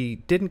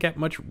 he didn't get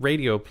much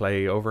radio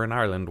play over in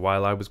Ireland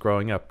while I was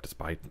growing up,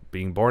 despite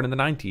being born in the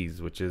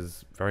 90s, which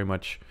is very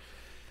much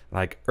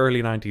like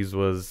early 90s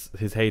was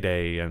his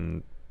heyday,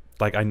 and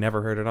like I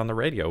never heard it on the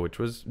radio, which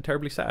was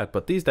terribly sad.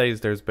 But these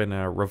days there's been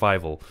a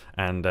revival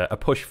and a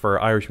push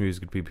for Irish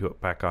music to be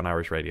put back on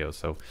Irish radio,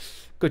 so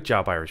good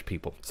job, Irish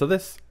people. So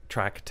this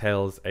track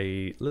tells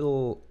a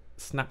little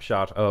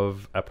snapshot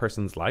of a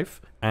person's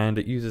life, and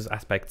it uses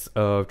aspects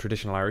of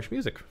traditional Irish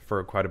music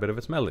for quite a bit of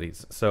its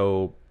melodies.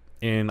 So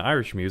in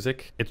Irish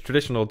music, it's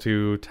traditional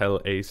to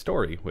tell a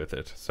story with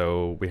it.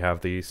 So we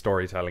have the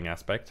storytelling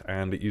aspect,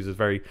 and it uses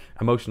very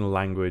emotional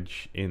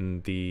language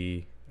in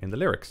the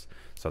lyrics.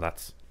 So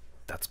that's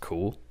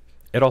cool.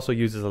 It also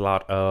uses a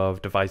lot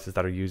of devices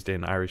that are used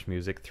in Irish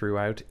music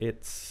throughout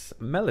its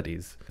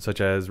melodies, such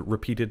as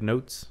repeated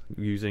notes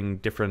using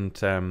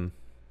different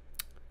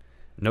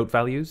note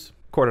values,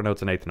 quarter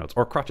notes and eighth notes,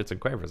 or crotchets and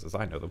quavers as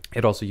I know them.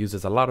 It also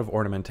uses a lot of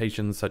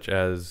ornamentation such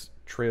as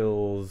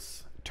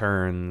trills,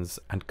 turns,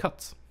 and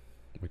cuts,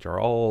 which are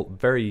all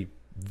very,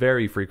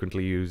 very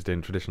frequently used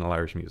in traditional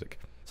Irish music.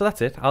 So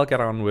that's it. I'll get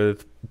on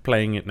with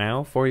playing it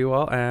now for you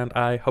all, and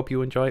I hope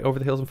you enjoy Over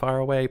the Hills and Far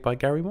Away by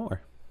Gary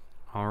Moore.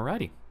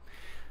 Alrighty.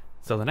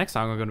 So the next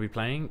song I'm going to be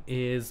playing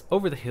is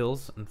Over the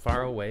Hills and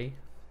Far Away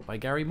by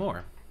Gary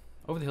Moore.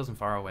 Over the Hills and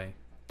Far Away.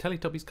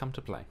 Teletubbies come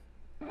to play.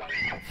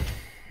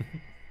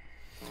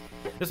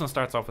 This one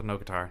starts off with no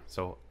guitar,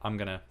 so I'm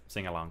going to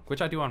sing along,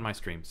 which I do on my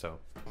stream, so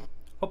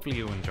hopefully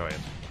you enjoy it.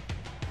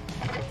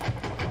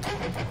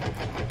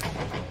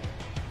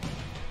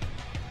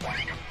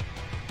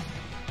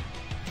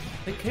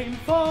 They came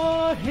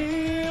for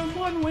him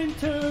one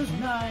winter's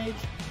night.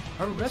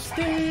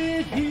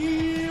 Arrested,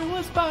 he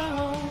was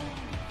bound.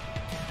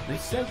 They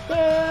said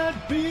there'd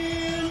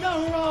been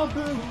a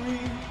robbery.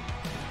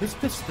 His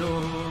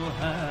pistol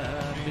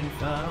had been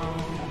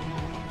found.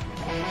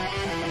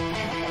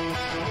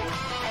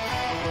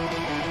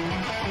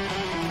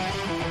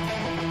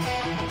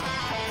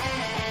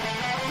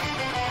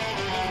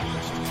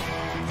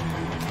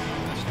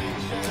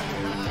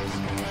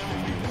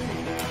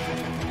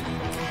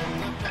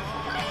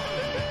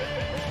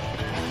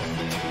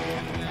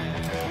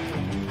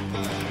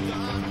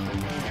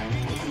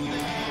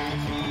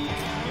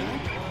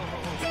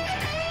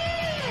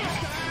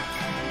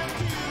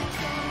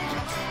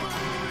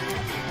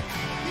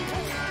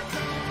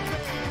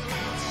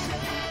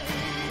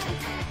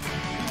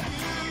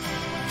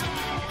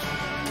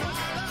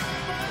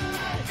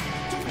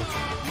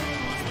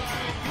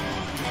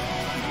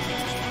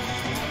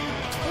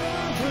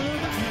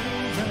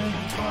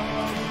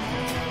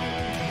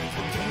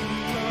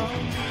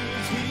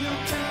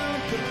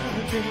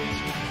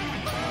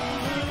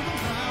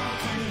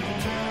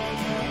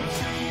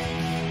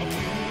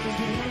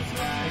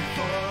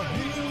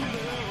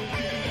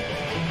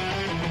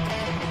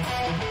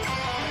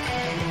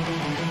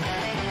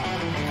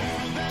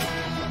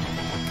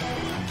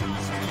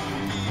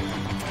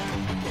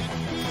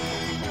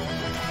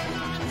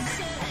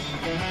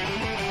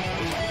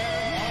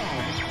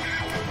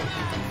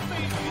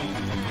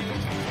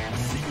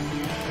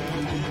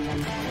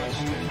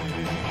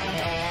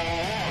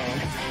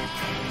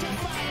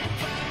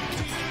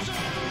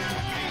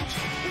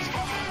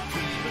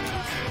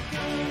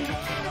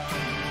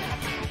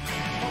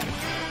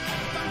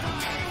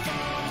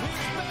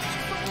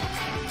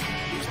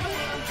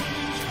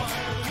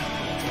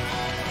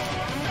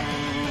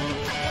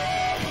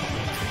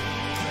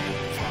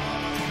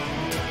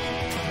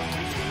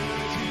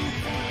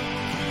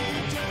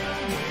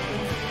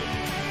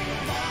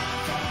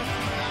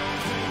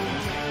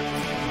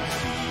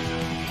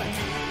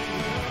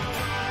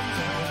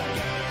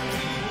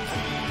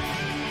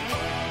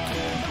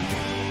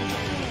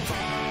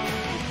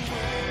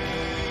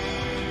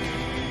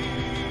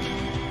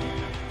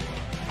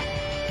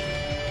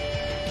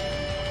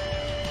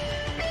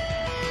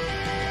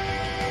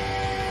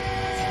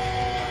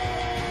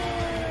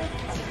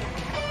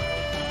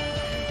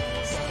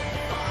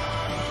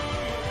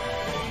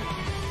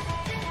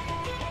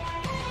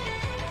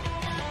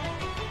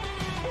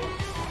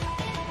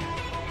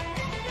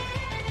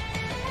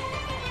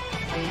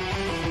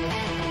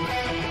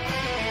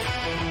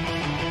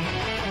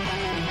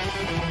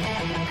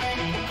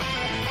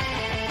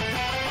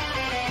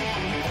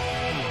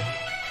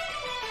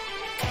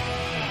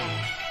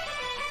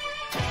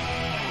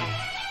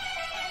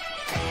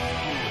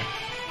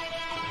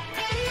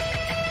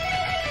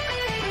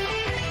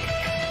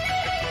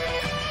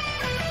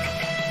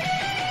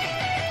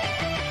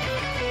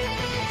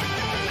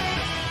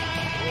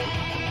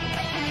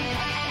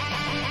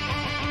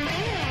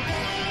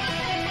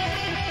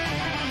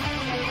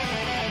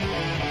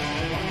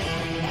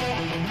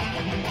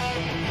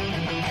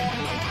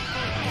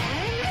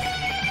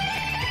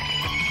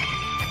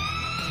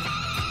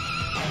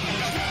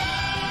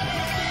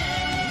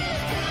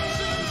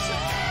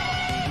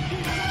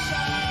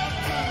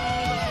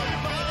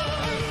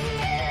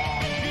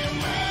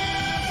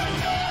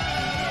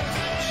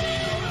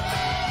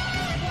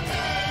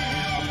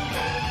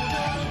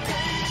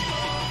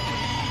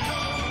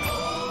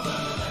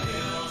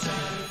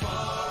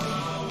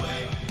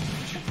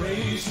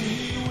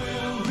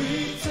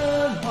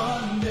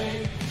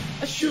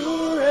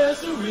 Sure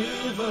as the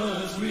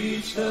rivers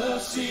reach the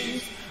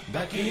seas,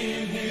 back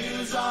in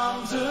his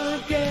arms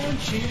again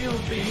she'll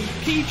be.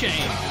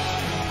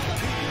 Keychain.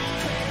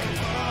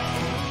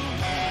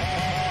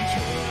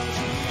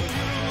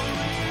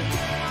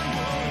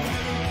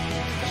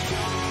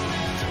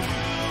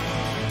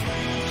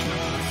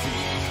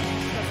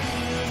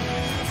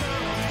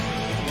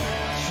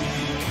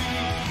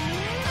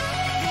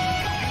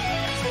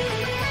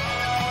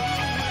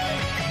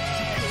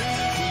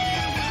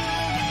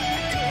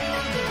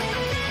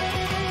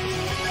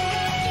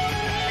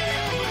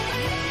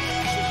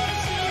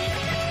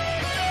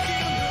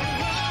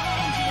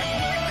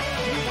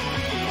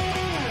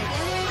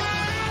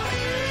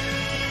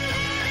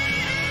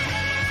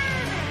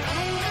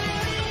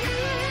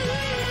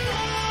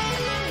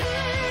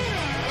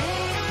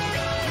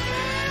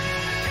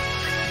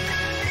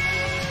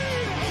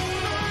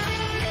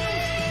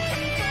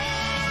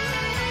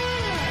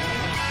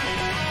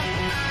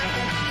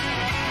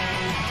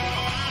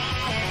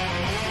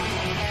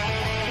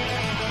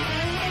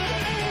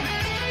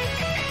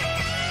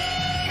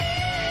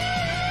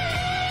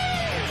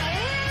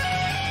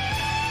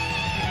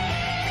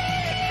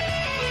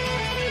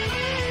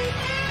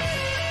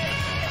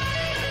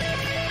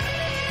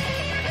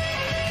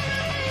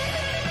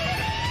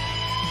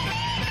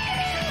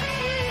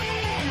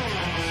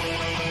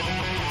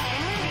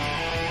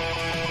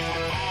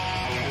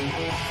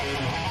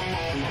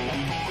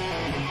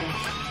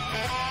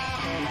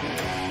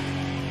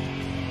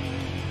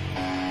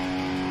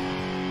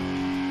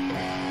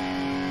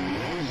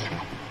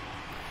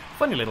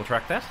 Funny little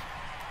track, that.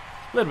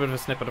 A little bit of a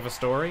snippet of a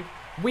story.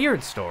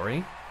 Weird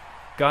story.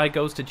 Guy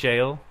goes to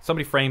jail.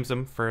 Somebody frames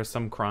him for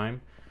some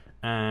crime.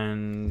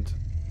 And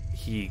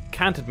he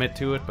can't admit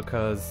to it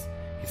because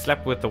he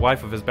slept with the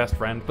wife of his best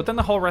friend. But then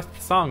the whole rest of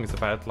the song is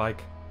about,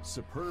 like,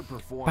 superb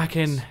performance. Back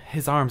in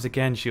his arms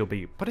again she'll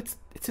be. But it's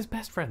his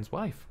best friend's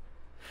wife.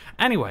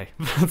 Anyway,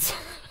 that's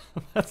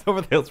Over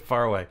the Hills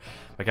Far Away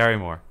by Gary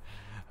Moore.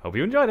 Hope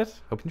you enjoyed it.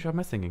 Hope you enjoyed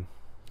my singing.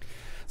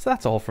 So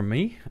that's all from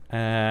me.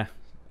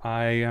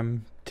 I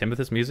am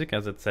Timothy's Music,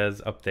 as it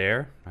says up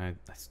there.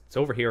 It's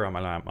over here on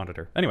my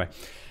monitor. Anyway,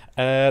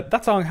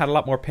 that song had a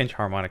lot more pinch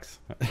harmonics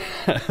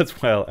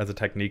as well as a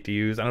technique to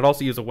use, and it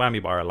also used a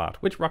whammy bar a lot,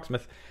 which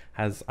Rocksmith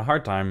has a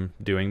hard time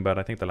doing, but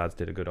I think the lads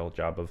did a good old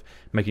job of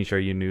making sure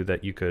you knew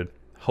that you could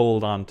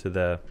hold on to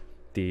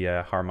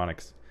the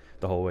harmonics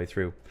the whole way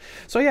through.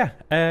 So yeah,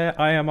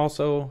 I am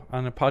also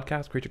on a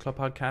podcast, Creature Club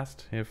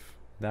Podcast, if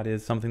that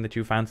is something that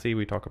you fancy.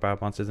 We talk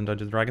about monsters and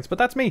Dungeons and Dragons, but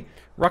that's me.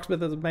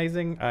 Rocksmith is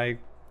amazing. I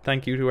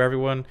thank you to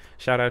everyone.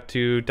 Shout out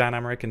to Dan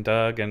Emmerich and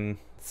Doug and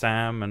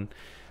Sam and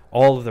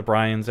all of the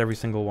Bryans, every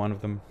single one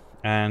of them.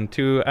 And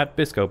to at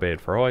BiscoBid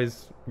for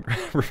always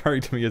referring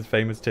to me as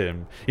Famous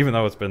Tim, even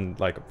though it's been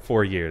like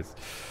 4 years.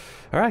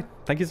 All right,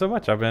 thank you so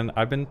much. I've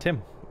been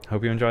Tim.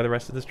 Hope you enjoy the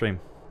rest of the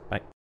stream.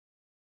 Bye.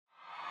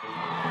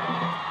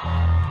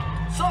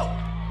 So,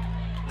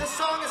 this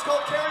song is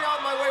called Carry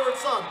On My Wayward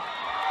Son.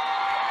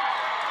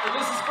 And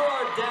this is for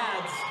our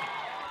dads.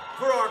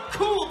 For our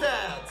cool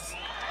dads.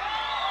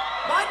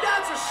 My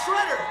dad's a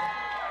shredder.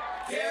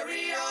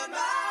 Carry on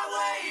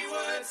my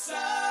wayward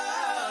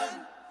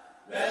son.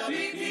 There'll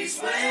be peace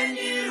when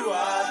you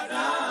are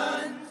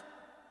done.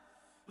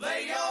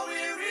 Lay your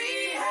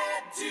weary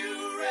head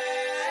to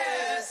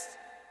rest.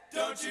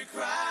 Don't you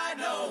cry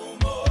no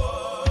more.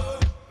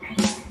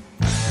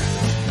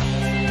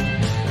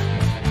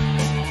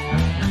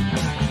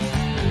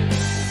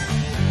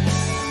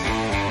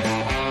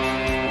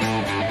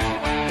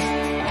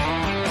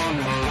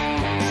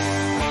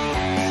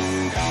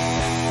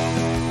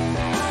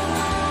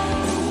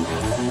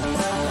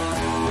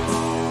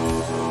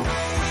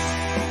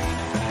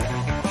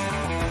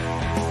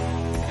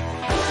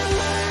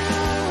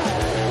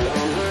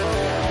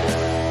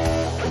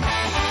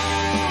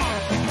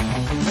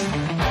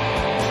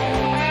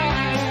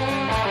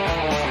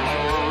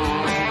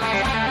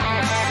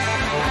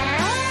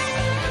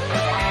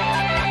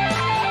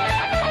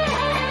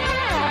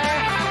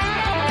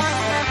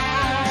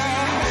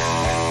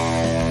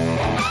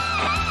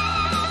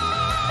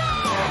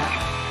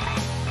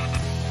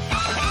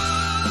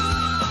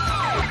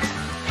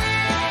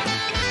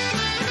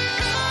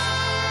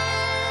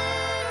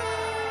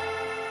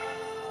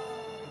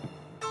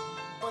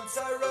 Once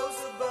I rose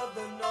above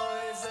the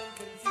noise and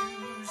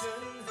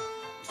confusion,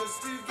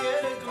 just to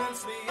get a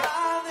glimpse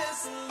beyond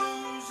this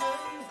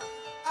illusion.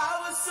 I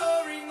was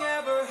soaring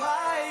ever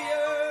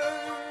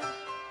higher,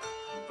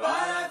 but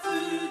I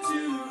flew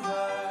too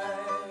high.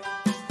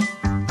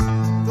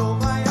 Though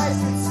my eyes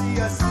could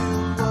see, I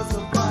still was a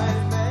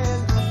blind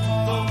man.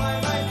 Though my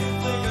mind could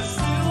think, I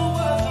still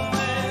was a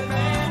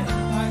madman.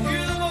 I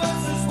hear the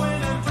voices when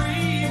I'm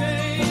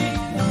dreaming.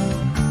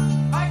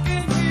 I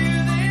can hear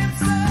them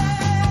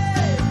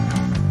say,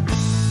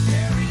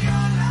 carry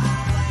on my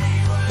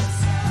wayward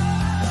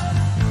son.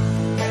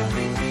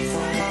 Every piece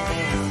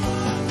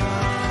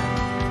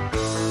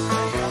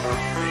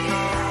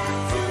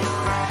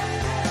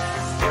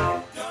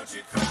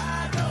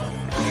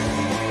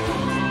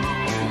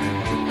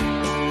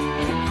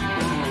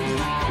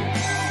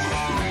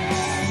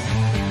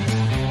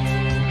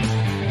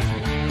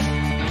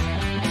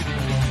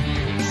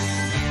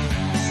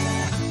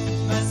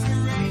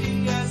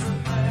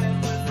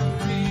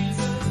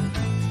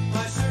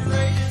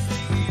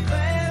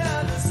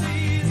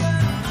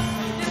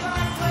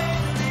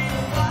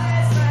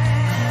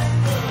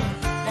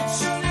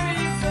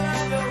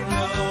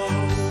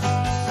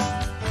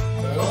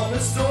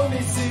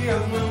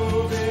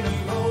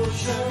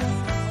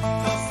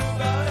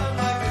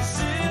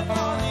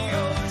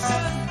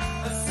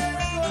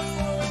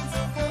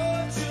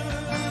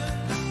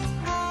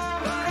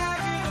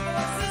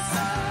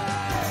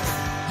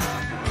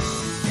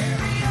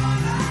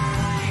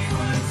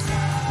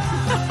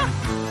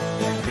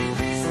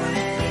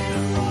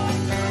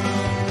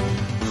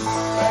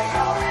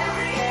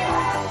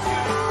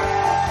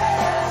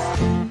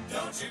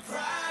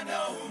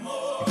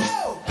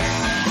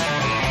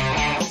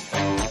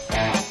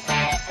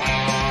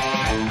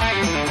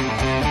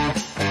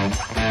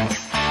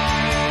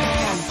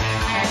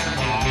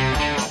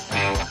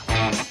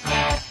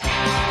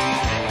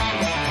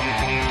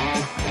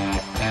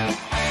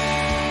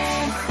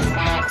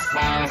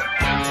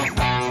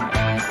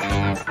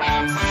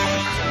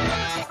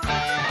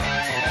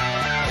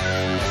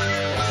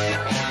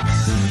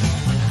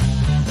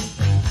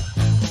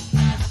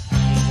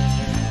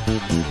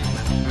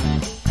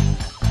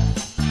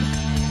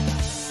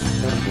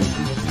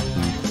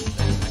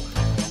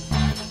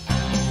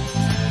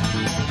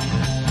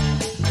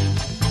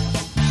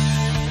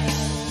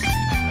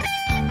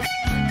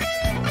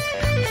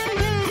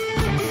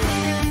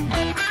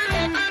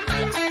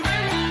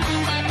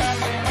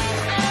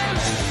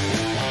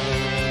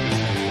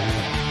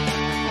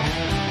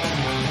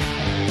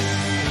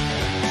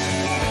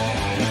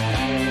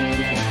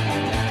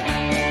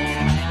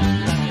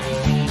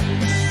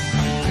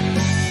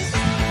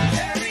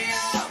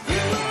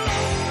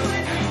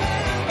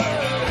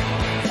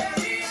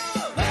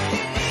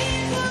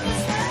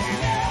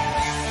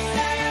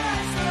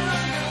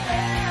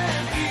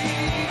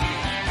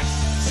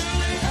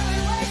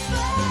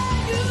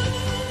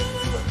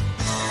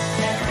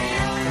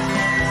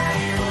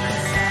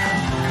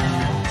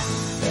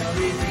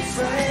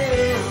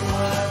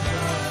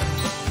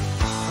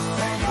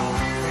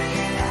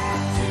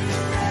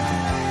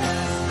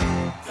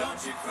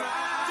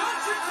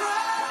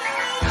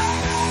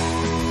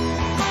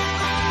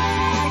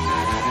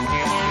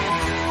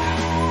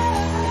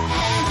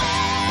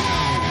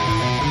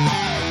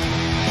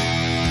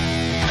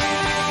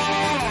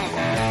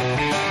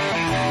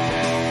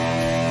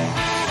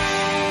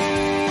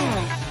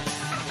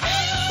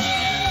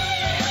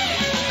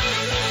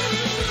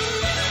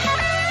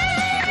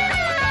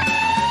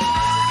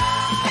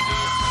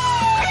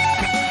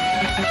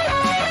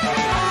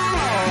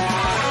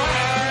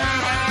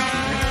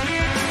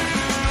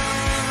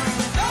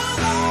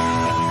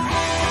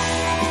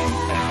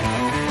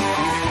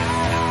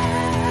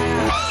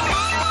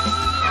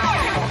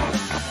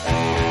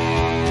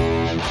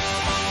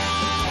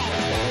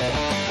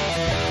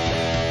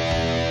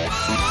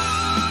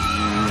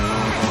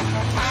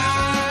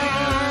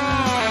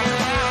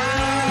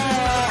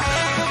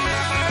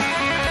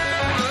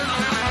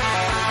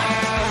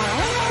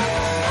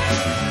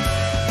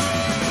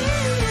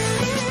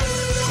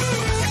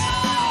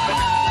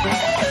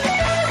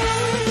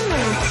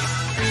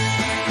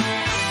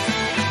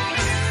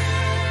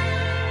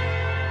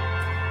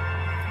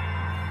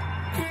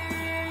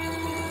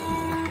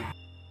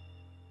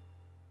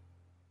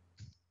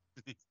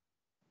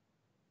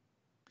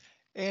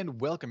And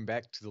welcome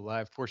back to the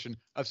live portion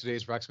of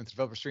today's Rocksmith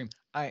Developer Stream.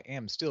 I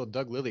am still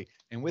Doug Lilly,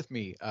 and with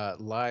me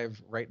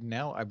live right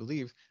now, I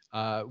believe,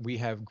 we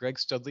have Greg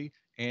Studley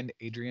and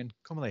Adrian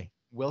Comale.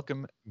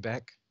 Welcome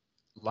back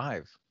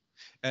live.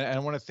 And I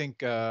want to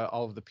thank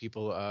all of the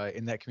people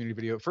in that community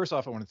video. First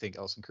off, I want to thank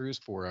Elson Cruz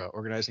for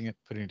organizing it,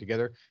 putting it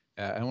together.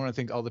 I want to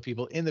thank all the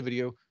people in the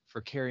video for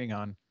carrying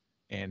on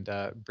and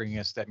bringing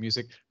us that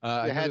music. You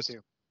had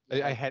to.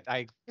 I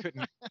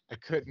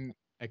couldn't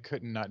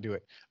not do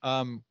it.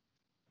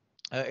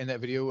 In that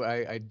video,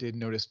 I did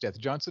notice Death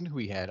Johnson, who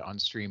we had on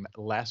stream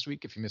last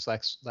week. If you missed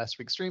last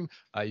week's stream,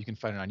 you can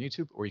find it on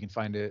YouTube, or you can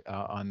find it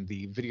on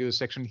the video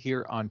section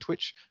here on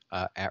Twitch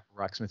at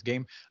Rocksmith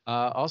Game.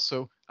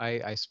 Also,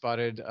 I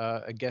spotted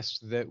a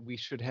guest that we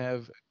should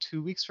have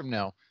 2 weeks from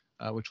now,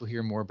 which we'll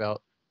hear more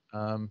about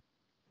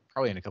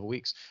probably in a couple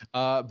weeks.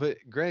 But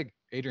Greg,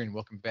 Adrian,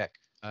 welcome back.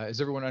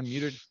 Is everyone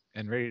unmuted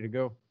and ready to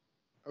go?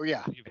 Oh,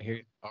 yeah. I hear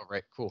you. All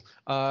right, cool.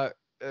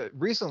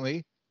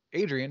 Recently,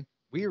 Adrian,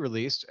 we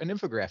released an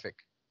infographic.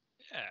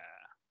 Yeah.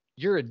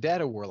 You're a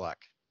data warlock.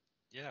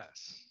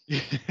 Yes.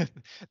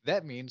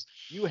 That means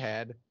you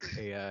had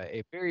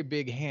a very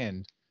big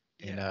hand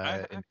in,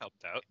 I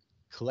helped out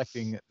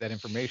collecting that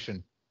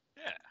information.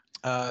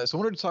 Yeah. So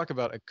I wanted to talk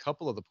about a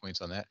couple of the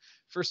points on that.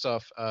 First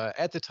off,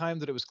 at the time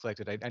that it was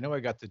collected, I know I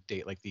got the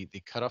date, like the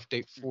cutoff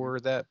date for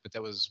that, but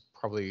that was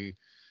probably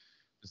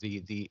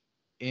the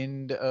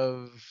end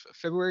of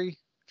February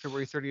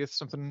 30th,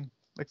 something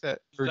like that.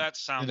 Or that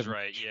sounds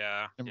right.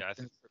 Yeah. Yeah.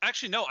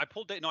 Actually, no. I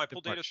pulled data. No, I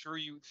pulled data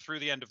through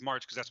the end of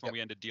March because that's when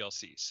we ended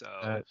DLC.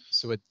 So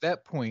at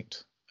that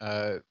point,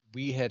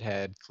 we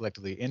had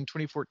collectively in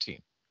 2014,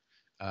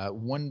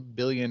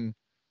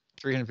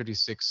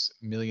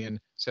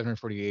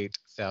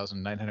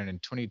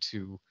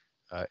 1,356,748,922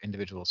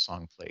 individual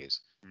song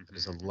plays. That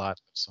is a lot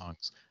of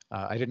songs.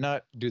 I did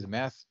not do the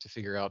math to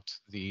figure out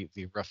the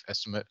rough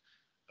estimate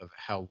of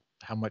how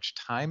much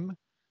time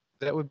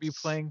that would be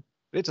playing,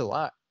 but it's a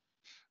lot.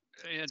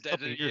 Years at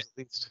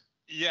least.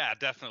 Yeah,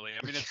 definitely.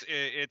 I mean,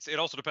 it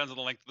also depends on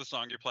the length of the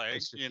song you're playing.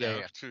 You know,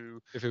 yeah.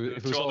 to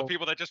if all the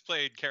people that just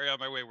played "Carry On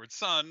My Wayward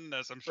Son,"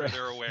 as I'm sure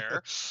they're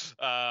aware.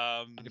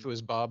 If it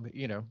was Bob,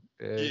 yeah,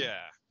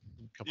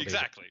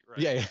 exactly. Right.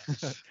 Yeah.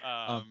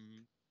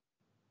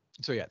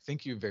 So yeah,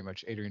 thank you very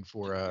much, Adrian,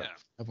 for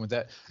helping with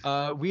that.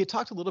 We had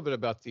talked a little bit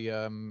about the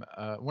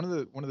one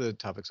of the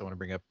topics I want to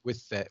bring up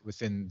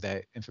within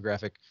that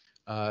infographic,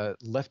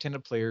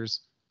 left-handed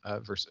players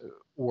versus,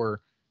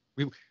 or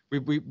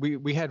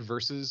we had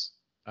versus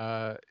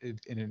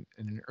in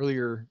an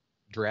earlier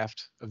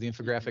draft of the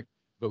infographic,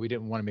 but we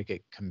didn't want to make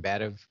it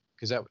combative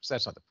because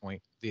that's not the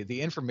point.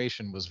 The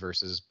information was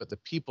versus, but the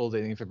people that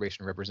the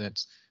information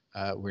represents,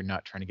 we're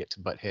not trying to get to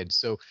butt heads.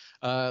 So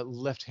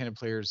left-handed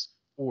players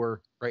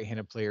or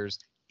right-handed players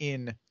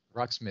in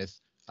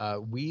Rocksmith,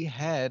 we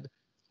had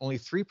only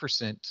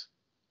 3%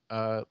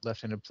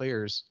 left-handed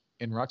players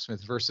in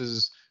Rocksmith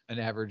versus an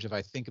average of,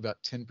 I think,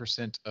 about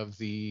 10% of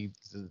the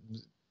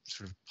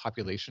sort of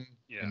population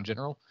in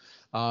general.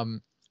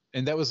 And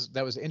that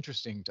was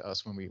interesting to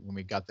us when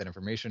we got that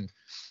information.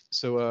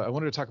 So I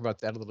wanted to talk about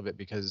that a little bit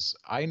because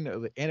I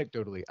know,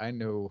 anecdotally, I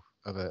know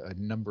of a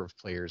number of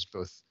players,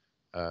 both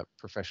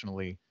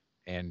professionally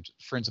and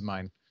friends of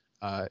mine,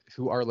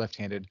 who are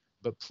left-handed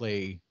but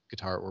play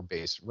guitar or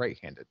bass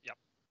right-handed. Yep.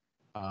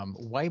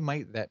 Why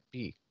might that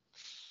be?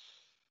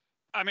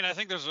 I mean, I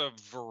think there's a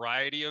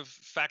variety of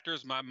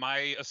factors.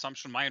 My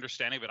assumption, my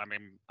understanding of it, I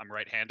mean, I'm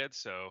right-handed,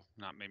 so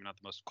maybe not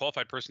the most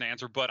qualified person to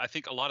answer, but I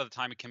think a lot of the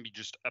time it can be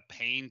just a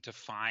pain to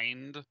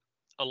find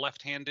a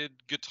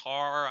left-handed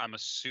guitar. I'm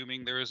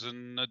assuming there is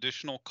an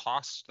additional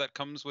cost that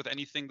comes with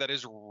anything that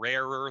is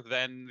rarer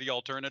than the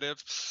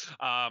alternative.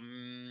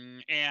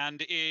 And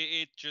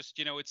it just,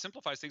 it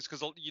simplifies things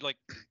because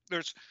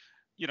there's,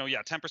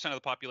 10% of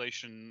the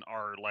population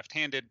are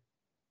left-handed,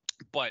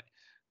 but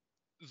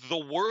the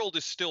world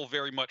is still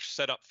very much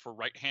set up for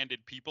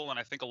right-handed people, and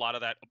I think a lot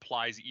of that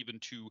applies even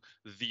to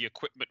the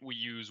equipment we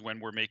use when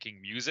we're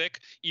making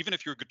music. Even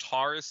if your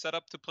guitar is set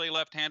up to play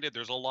left-handed,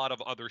 there's a lot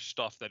of other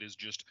stuff that is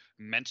just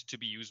meant to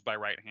be used by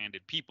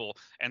right-handed people,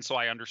 and so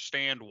I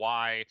understand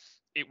why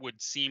it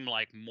would seem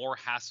like more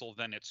hassle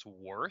than it's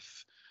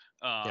worth.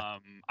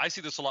 I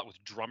see this a lot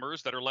with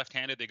drummers that are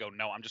left-handed. They go,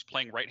 no, I'm just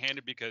playing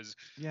right-handed because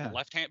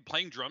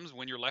playing drums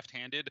when you're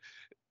left-handed,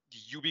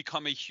 you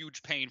become a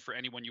huge pain for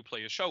anyone you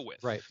play a show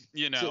with. Right.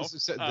 So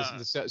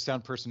the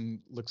sound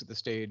person looks at the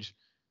stage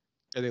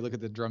and they look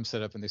at the drum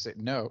setup and they say,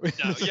 no.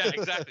 Yeah,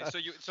 exactly.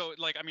 So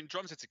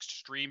drums, it's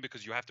extreme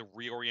because you have to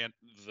reorient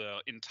the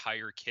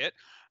entire kit.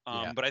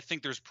 But I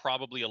think there's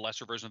probably a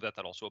lesser version of that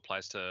also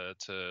applies to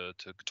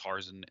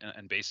guitars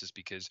and basses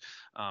because,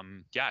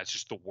 it's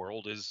just the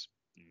world is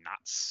not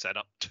set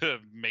up to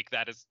make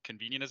that as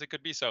convenient as it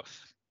could be. So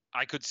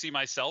I could see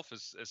myself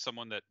as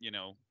someone that,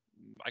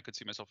 I could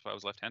see myself if I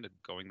was left-handed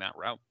going that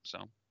route.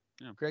 So,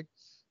 Greg,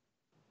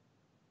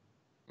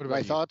 what about my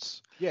you?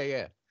 thoughts?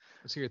 Yeah.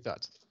 Let's hear your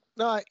thoughts.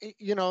 No,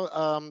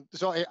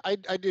 so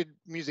I did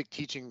music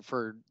teaching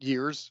for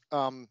years.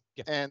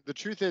 Yeah. And the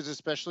truth is,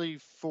 especially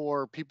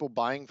for people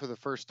buying for the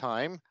first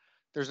time,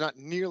 there's not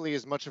nearly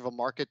as much of a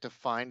market to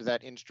find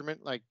that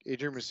instrument, like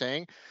Adrian was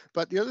saying.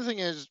 But the other thing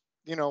is,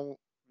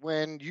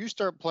 when you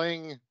start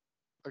playing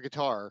a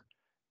guitar,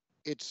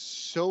 it's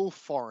so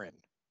foreign.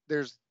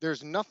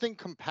 There's nothing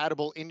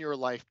compatible in your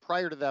life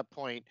prior to that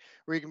point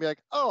where you can be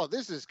like, oh,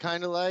 this is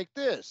kind of like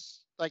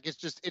this. Like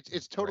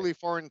it's totally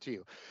foreign to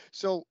you.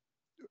 So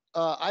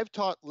I've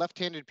taught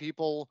left-handed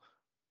people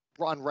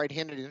on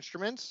right-handed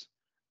instruments,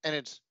 and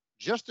it's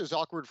just as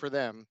awkward for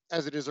them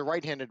as it is a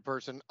right-handed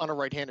person on a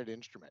right-handed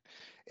instrument.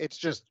 It's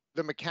just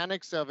the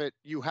mechanics of it.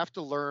 You have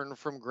to learn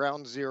from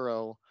ground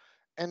zero,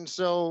 and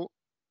so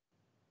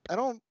I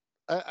don't.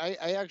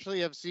 I actually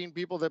have seen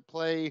people that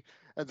play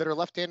that are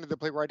left-handed that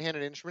play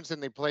right-handed instruments,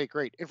 and they play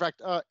great. In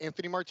fact,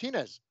 Anthony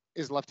Martinez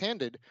is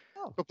left-handed,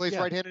 but plays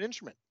right-handed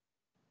instrument,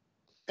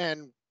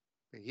 and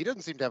he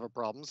doesn't seem to have a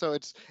problem. So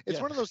it's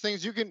one of those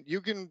things you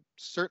can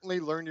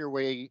certainly learn your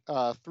way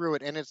through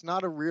it, and it's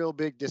not a real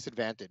big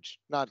disadvantage.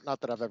 Not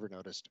that I've ever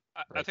noticed.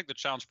 I think the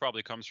challenge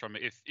probably comes from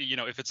if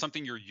it's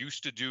something you're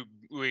used to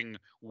doing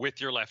with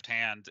your left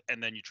hand,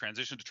 and then you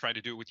transition to try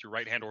to do it with your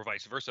right hand, or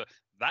vice versa.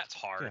 That's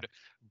hard.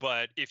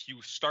 But if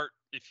you start,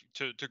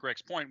 to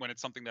Greg's point, when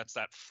it's something that's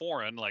that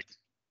foreign, like,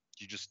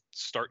 you just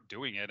start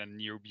doing it,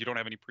 and you don't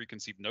have any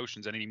preconceived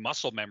notions and any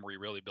muscle memory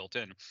really built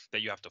in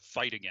that you have to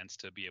fight against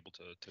to be able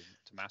to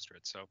master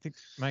it. So I think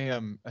my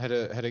I had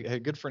a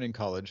good friend in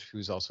college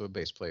who's also a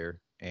bass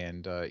player,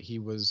 and he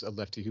was a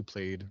lefty who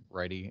played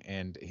righty,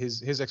 and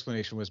his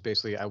explanation was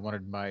basically, I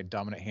wanted my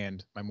dominant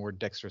hand, my more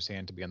dexterous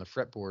hand, to be on the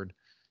fretboard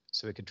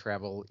so it could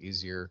travel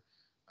easier,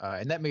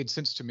 and that made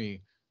sense to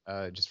me,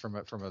 just from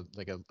a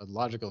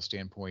logical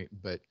standpoint.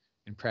 But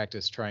in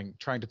practice, trying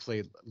to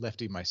play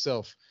lefty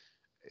myself,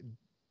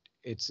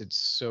 it's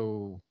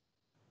so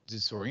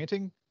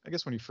disorienting, I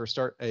guess, when you first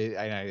start. I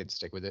didn't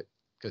stick with it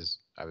because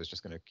I was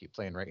just going to keep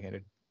playing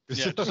right-handed.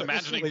 Yeah, just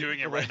imagining doing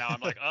it right now, I'm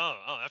like,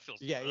 oh, that feels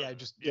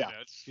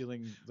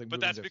feeling like. But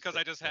that's because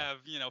I just have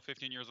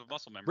 15 years of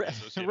muscle memory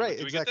associated right, with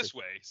doing exactly. it this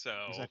way. So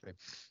exactly.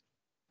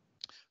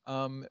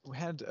 We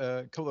had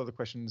a couple other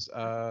questions.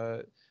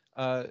 Tone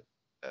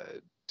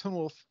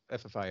Wolf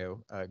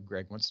FFIO,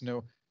 Greg wants to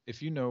know if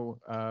you know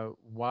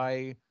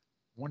why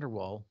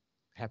Wonderwall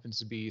happens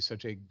to be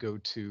such a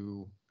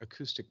go-to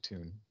acoustic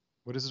tune.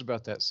 What is it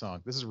about that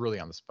song? This is really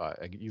on the spot.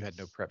 You had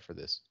no prep for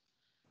this.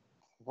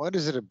 What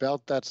is it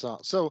about that song?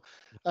 So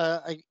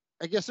I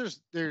guess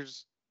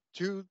there's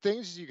two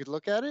things you could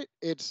look at it.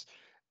 It's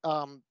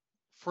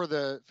for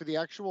the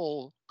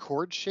actual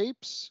chord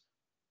shapes.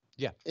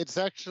 Yeah, it's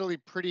actually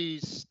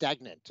pretty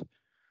stagnant.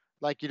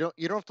 Like you don't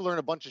have to learn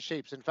a bunch of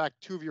shapes. In fact,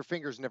 two of your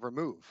fingers never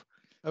move.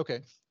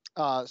 Okay.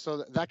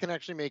 So that can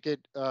actually make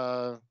it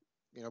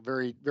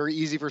very, very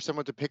easy for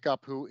someone to pick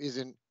up who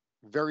isn't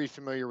very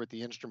familiar with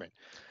the instrument.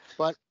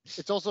 But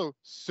it's also,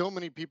 so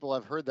many people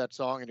have heard that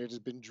song, and it has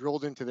been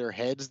drilled into their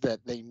heads that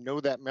they know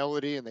that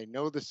melody and they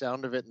know the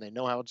sound of it and they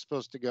know how it's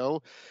supposed to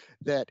go,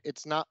 that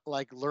it's not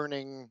like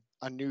learning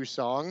a new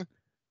song.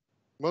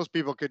 Most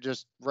people could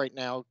just right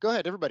now, go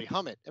ahead, everybody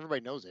hum it.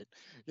 Everybody knows it.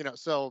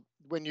 So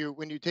when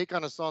you take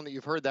on a song that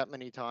you've heard that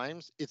many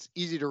times, it's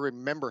easy to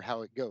remember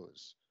how it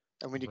goes.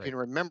 And when you can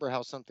remember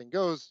how something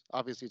goes,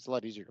 obviously it's a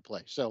lot easier to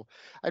play. So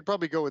I'd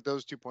probably go with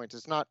those 2 points.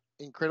 It's not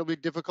incredibly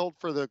difficult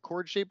for the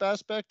chord shape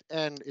aspect,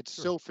 and it's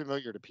so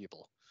familiar to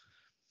people.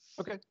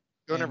 Okay.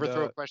 Don't ever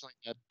throw a question like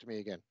that to me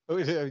again. Oh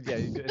yeah,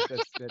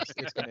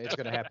 it's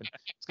gonna happen.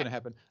 It's gonna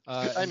happen.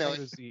 I know.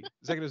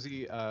 Zagado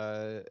Z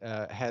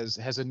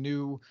has a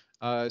new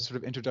sort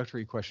of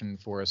introductory question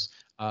for us.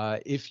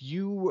 If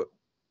you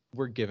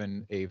were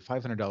given a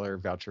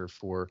 $500 voucher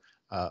for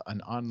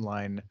an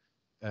online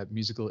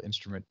musical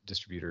instrument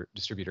distributor,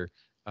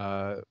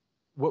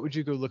 what would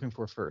you go looking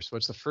for first?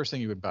 What's the first thing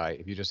you would buy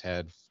if you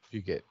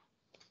get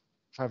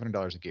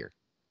 $500 of gear?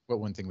 What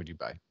one thing would you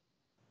buy?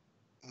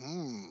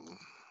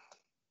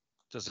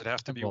 Does it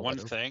have to be one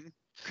thing?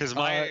 Because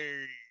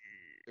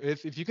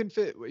if you can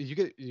fit, you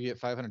get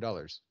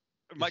 $500.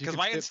 Because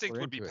my instinct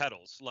would be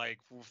pedals. Like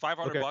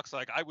 $500,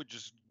 like I would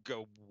just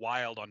go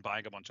wild on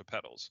buying a bunch of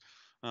pedals.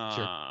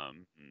 Sure.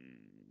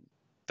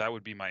 That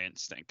would be my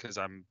instinct, because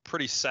I'm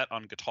pretty set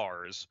on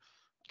guitars,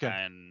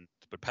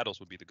 but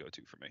pedals would be the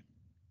go-to for me.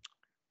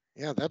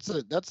 Yeah, that's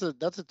a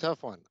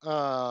tough one.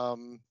 I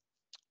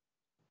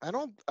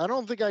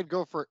don't think I'd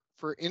go for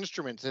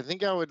instruments. I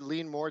think I would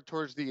lean more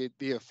towards the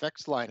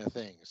effects line of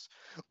things,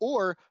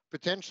 or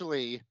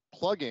potentially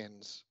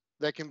plugins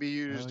that can be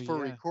used for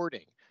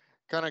recording.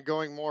 Kind of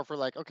going more for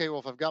like, okay, well,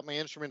 if I've got my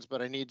instruments,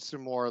 but I need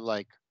some more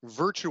like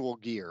virtual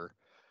gear.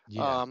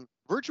 Yeah.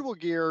 Virtual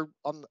gear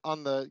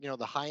on the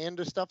the high end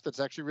of stuff that's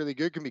actually really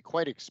good can be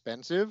quite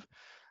expensive,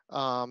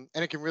 and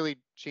it can really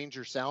change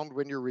your sound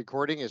when you're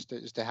recording. Is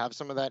to have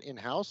some of that in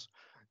house,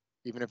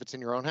 even if it's in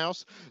your own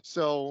house.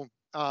 So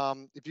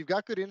if you've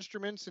got good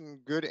instruments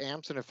and good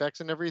amps and effects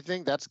and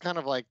everything, that's kind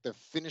of like the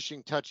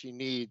finishing touch you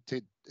need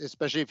to,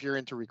 especially if you're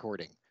into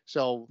recording.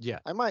 So yeah,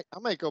 I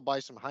might go buy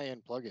some high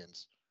end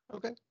plugins.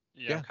 Okay.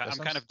 Yeah, that I'm kind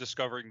sounds- of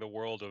discovering the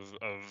world of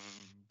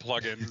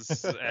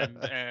plugins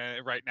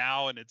and right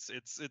now, and it's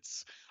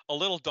a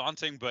little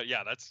daunting, but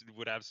yeah, that's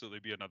would absolutely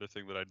be another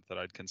thing that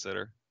I'd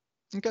consider.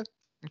 Okay.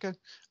 Okay.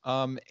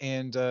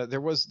 And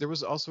there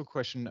was also a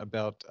question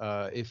about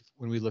if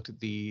when we looked at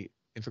the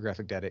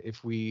infographic data,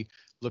 if we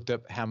looked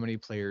up how many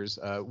players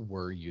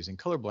were using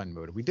colorblind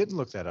mode. We didn't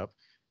look that up,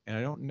 and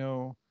I don't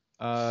know.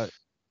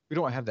 We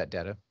don't have that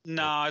data.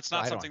 No, it's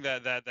not I don't something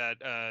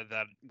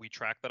that we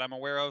track that I'm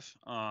aware of.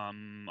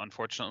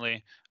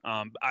 Unfortunately,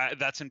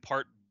 that's in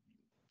part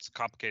it's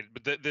complicated,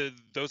 but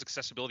those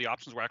accessibility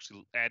options were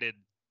actually added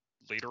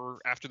later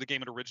after the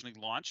game had originally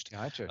launched.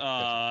 Gotcha.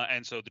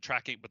 And so the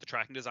tracking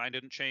design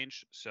didn't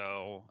change.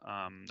 So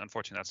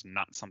unfortunately, that's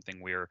not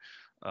something we're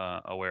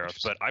aware of.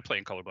 But I play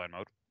in colorblind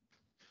mode.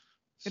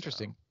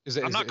 Interesting.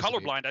 So I'm not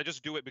colorblind. I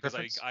just do it because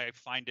preference? I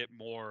find it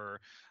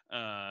more.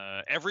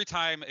 Every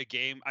time a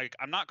game,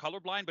 I'm not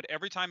colorblind, but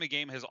every time a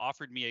game has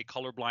offered me a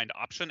colorblind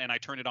option and I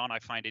turn it on, I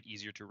find it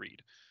easier to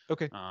read.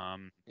 Okay.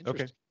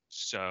 Interesting.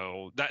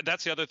 So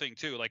that's the other thing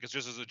too. Like it's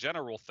just as a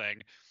general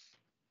thing.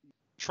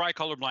 Try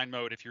colorblind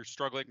mode if you're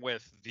struggling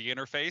with the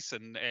interface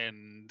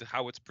and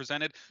how it's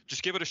presented.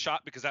 Just give it a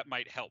shot because that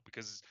might help.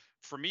 Because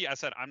for me, I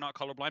said I'm not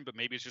colorblind, but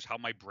maybe it's just how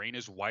my brain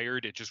is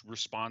wired. It just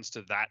responds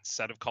to that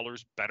set of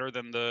colors better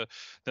than the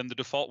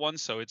default one.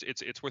 So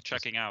it's worth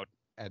checking out.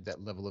 Add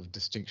that level of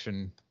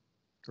distinction,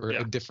 or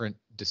a different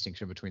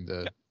distinction between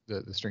the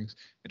strings.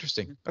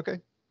 Interesting. Okay.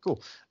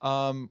 Cool.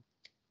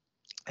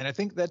 And I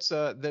think that's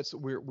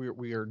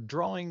we are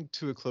drawing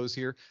to a close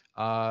here,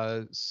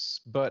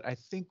 but I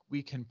think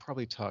we can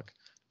probably talk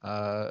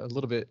a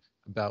little bit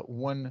about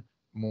one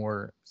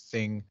more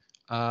thing.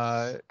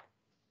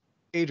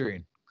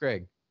 Adrian,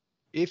 Greg,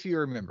 if you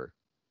remember,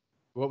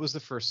 what was the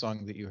first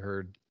song that you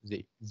heard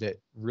that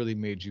really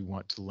made you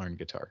want to learn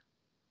guitar?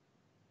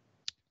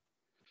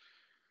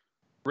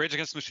 Rage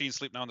Against the Machine,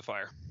 Sleep Now in the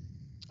Fire.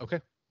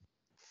 Okay.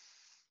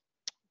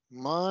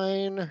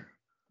 Mine.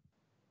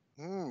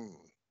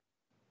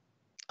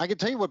 I can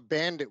tell you what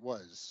band it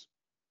was.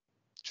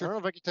 Sure. I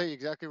don't know if I can tell you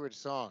exactly which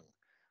song,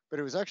 but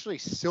it was actually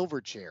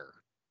Silverchair.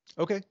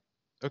 Okay.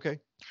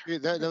 Yeah,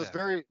 that was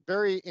very,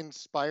 very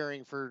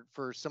inspiring for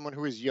someone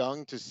who is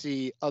young to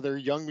see other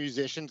young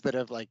musicians that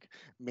have like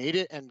made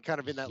it and kind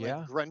of in that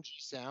like grungy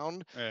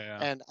sound. Yeah.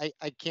 And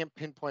I can't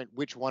pinpoint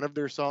which one of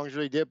their songs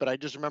really did, but I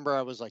just remember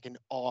I was like in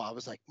awe. I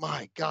was like,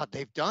 my God,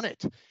 they've done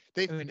it.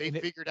 They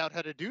figured out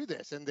how to do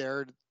this, and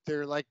they're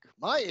like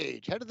my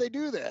age. How did they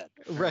do that?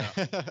 Right.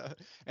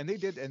 And they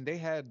did, and they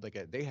had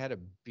a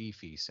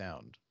beefy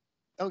sound.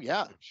 Oh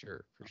yeah,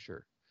 for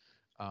sure.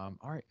 All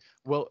right.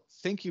 Well,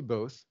 thank you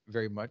both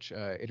very much,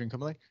 Adrian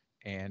Cumberley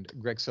and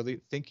Greg Sudley.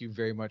 Thank you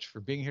very much for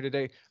being here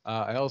today.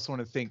 I also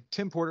want to thank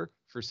Tim Porter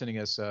for sending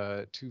us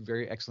 2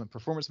 very excellent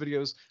performance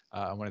videos.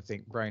 I want to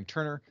thank Brian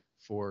Turner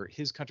for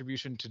his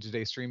contribution to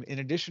today's stream, in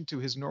addition to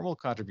his normal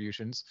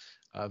contributions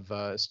of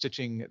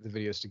stitching the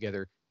videos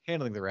together,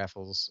 handling the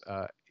raffles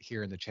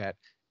here in the chat,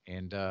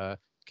 and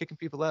kicking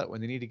people out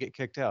when they need to get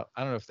kicked out.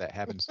 I don't know if that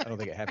happens. I don't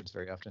think it happens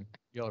very often.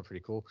 Y'all are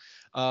pretty cool.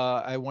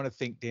 I want to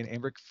thank Dan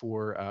Ambrick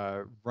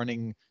for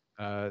running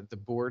the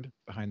board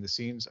behind the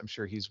scenes. I'm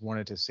sure he's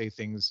wanted to say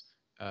things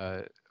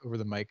over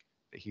the mic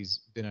that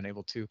he's been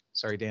unable to.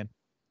 Sorry, Dan.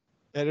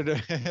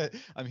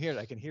 I'm here.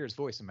 I can hear his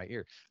voice in my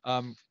ear.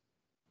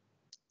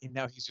 And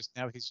now he's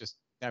just.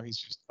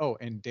 Oh,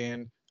 and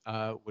Dan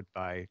would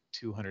buy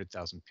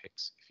 200,000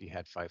 picks if he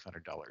had $500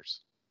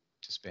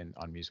 to spend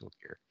on musical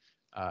gear.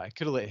 I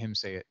could have let him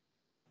say it,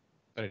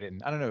 but I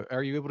didn't. I don't know.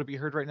 Are you able to be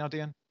heard right now,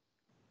 Dan?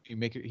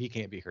 He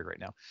can't be heard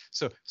right now.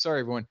 So sorry,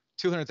 everyone.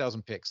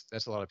 200,000 picks.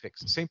 That's a lot of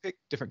picks. Same pick,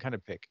 different kind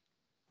of pick.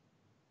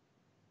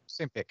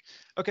 Same pick.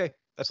 Okay,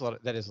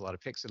 that is a lot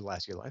of picks. It'll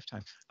last you a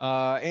lifetime.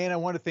 And I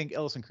want to thank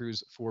Ellison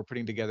Cruz for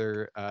putting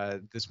together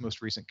this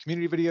most recent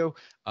community video,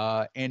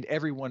 and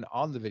everyone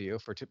on the video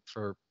for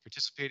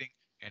participating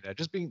and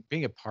just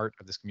being a part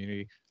of this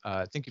community.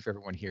 Thank you for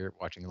everyone here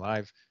watching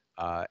live.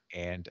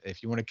 And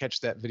if you want to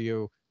catch that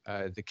video,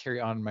 the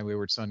Carry On My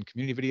Wayward Son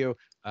community video,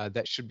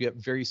 that should be up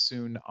very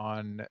soon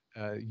on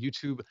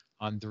YouTube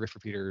on the Riff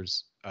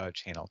Repeaters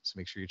channel. So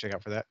make sure you check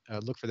out for that.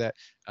 Look for that.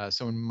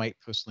 Someone might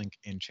post a link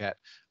in chat.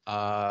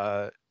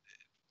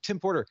 Tim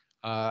Porter,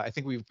 I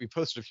think we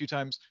posted a few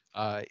times.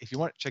 If you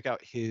want to check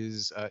out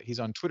he's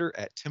on Twitter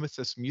at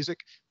Timothus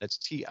Music. That's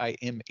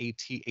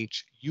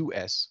TIMATHUS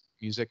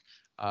Music.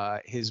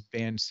 His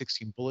band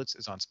 16 Bullets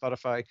is on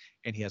Spotify,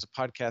 and he has a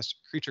podcast,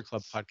 Creature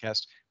Club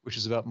Podcast, which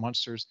is about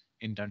monsters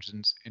in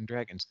Dungeons and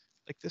Dragons,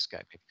 like this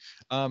guy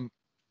maybe.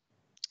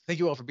 Thank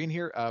you all for being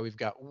here. We've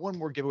got one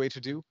more giveaway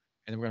to do,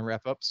 and then we're going to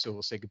wrap up. So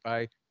we'll say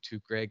goodbye to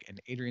Greg and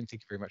Adrian.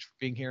 Thank you very much for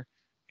being here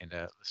and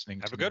listening.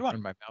 Have a good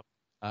one. My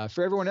mouth.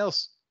 For everyone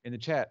else in the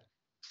chat,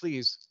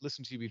 please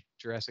listen to Be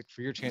Jurassic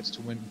for your chance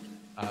to win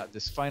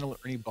this final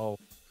Ernie Ball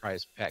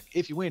prize pack.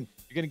 If you win,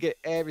 you're going to get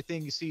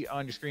everything you see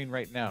on your screen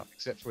right now,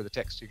 except for the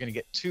text. You're going to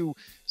get 2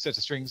 sets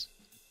of strings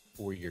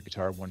for your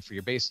guitar, 1 for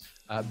your bass.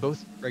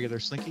 both regular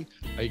Slinky.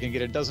 You can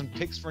get a dozen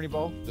picks for any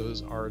ball.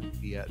 Those are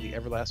the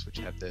Everlast, which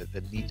have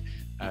the neat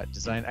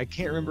design. I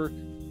can't remember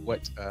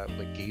what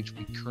gauge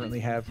we currently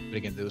have, but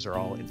again, those are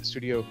all in the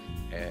studio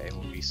and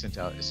will be sent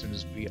out as soon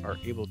as we are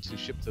able to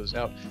ship those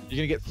out. You're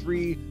going to get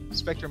 3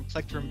 Spectrum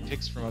Plectrum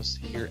picks from us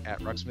here at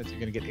Rocksmith. You're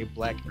going to get a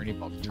black Ernie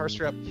Ball guitar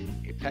strap,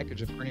 a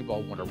package of Ernie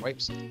Ball Wonder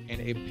Wipes, and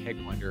a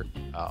peg winder.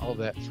 All of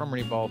that from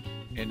Ernie Ball.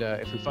 And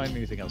if we find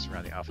anything else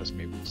around the office,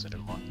 maybe we'll send it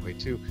along the way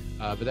too.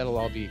 But that'll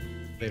all be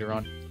later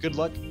on. Good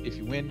luck if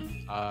you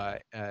win.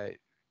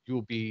 You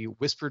will be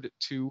whispered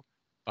to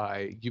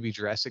by UB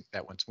Jurassic.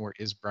 That once more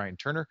is Brian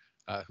Turner,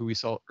 who we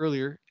saw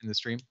earlier in the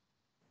stream.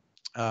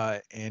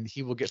 And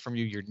he will get from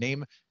you your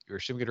name, your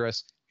shipping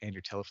address, and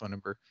your telephone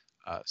number.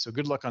 So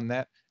good luck on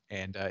that.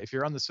 And if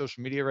you're on the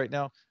social media right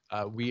now,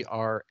 we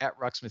are at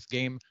Rocksmith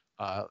Game,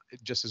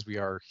 just as we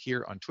are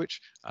here on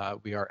Twitch.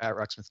 We are at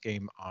Rocksmith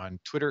Game on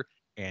Twitter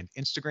and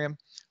Instagram.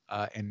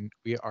 And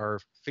we are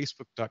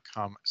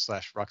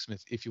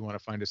facebook.com/Rocksmith if you want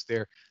to find us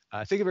there.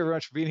 Thank you very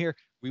much for being here.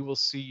 We will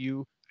see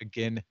you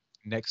again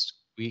next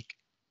week.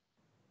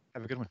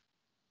 Have a good one.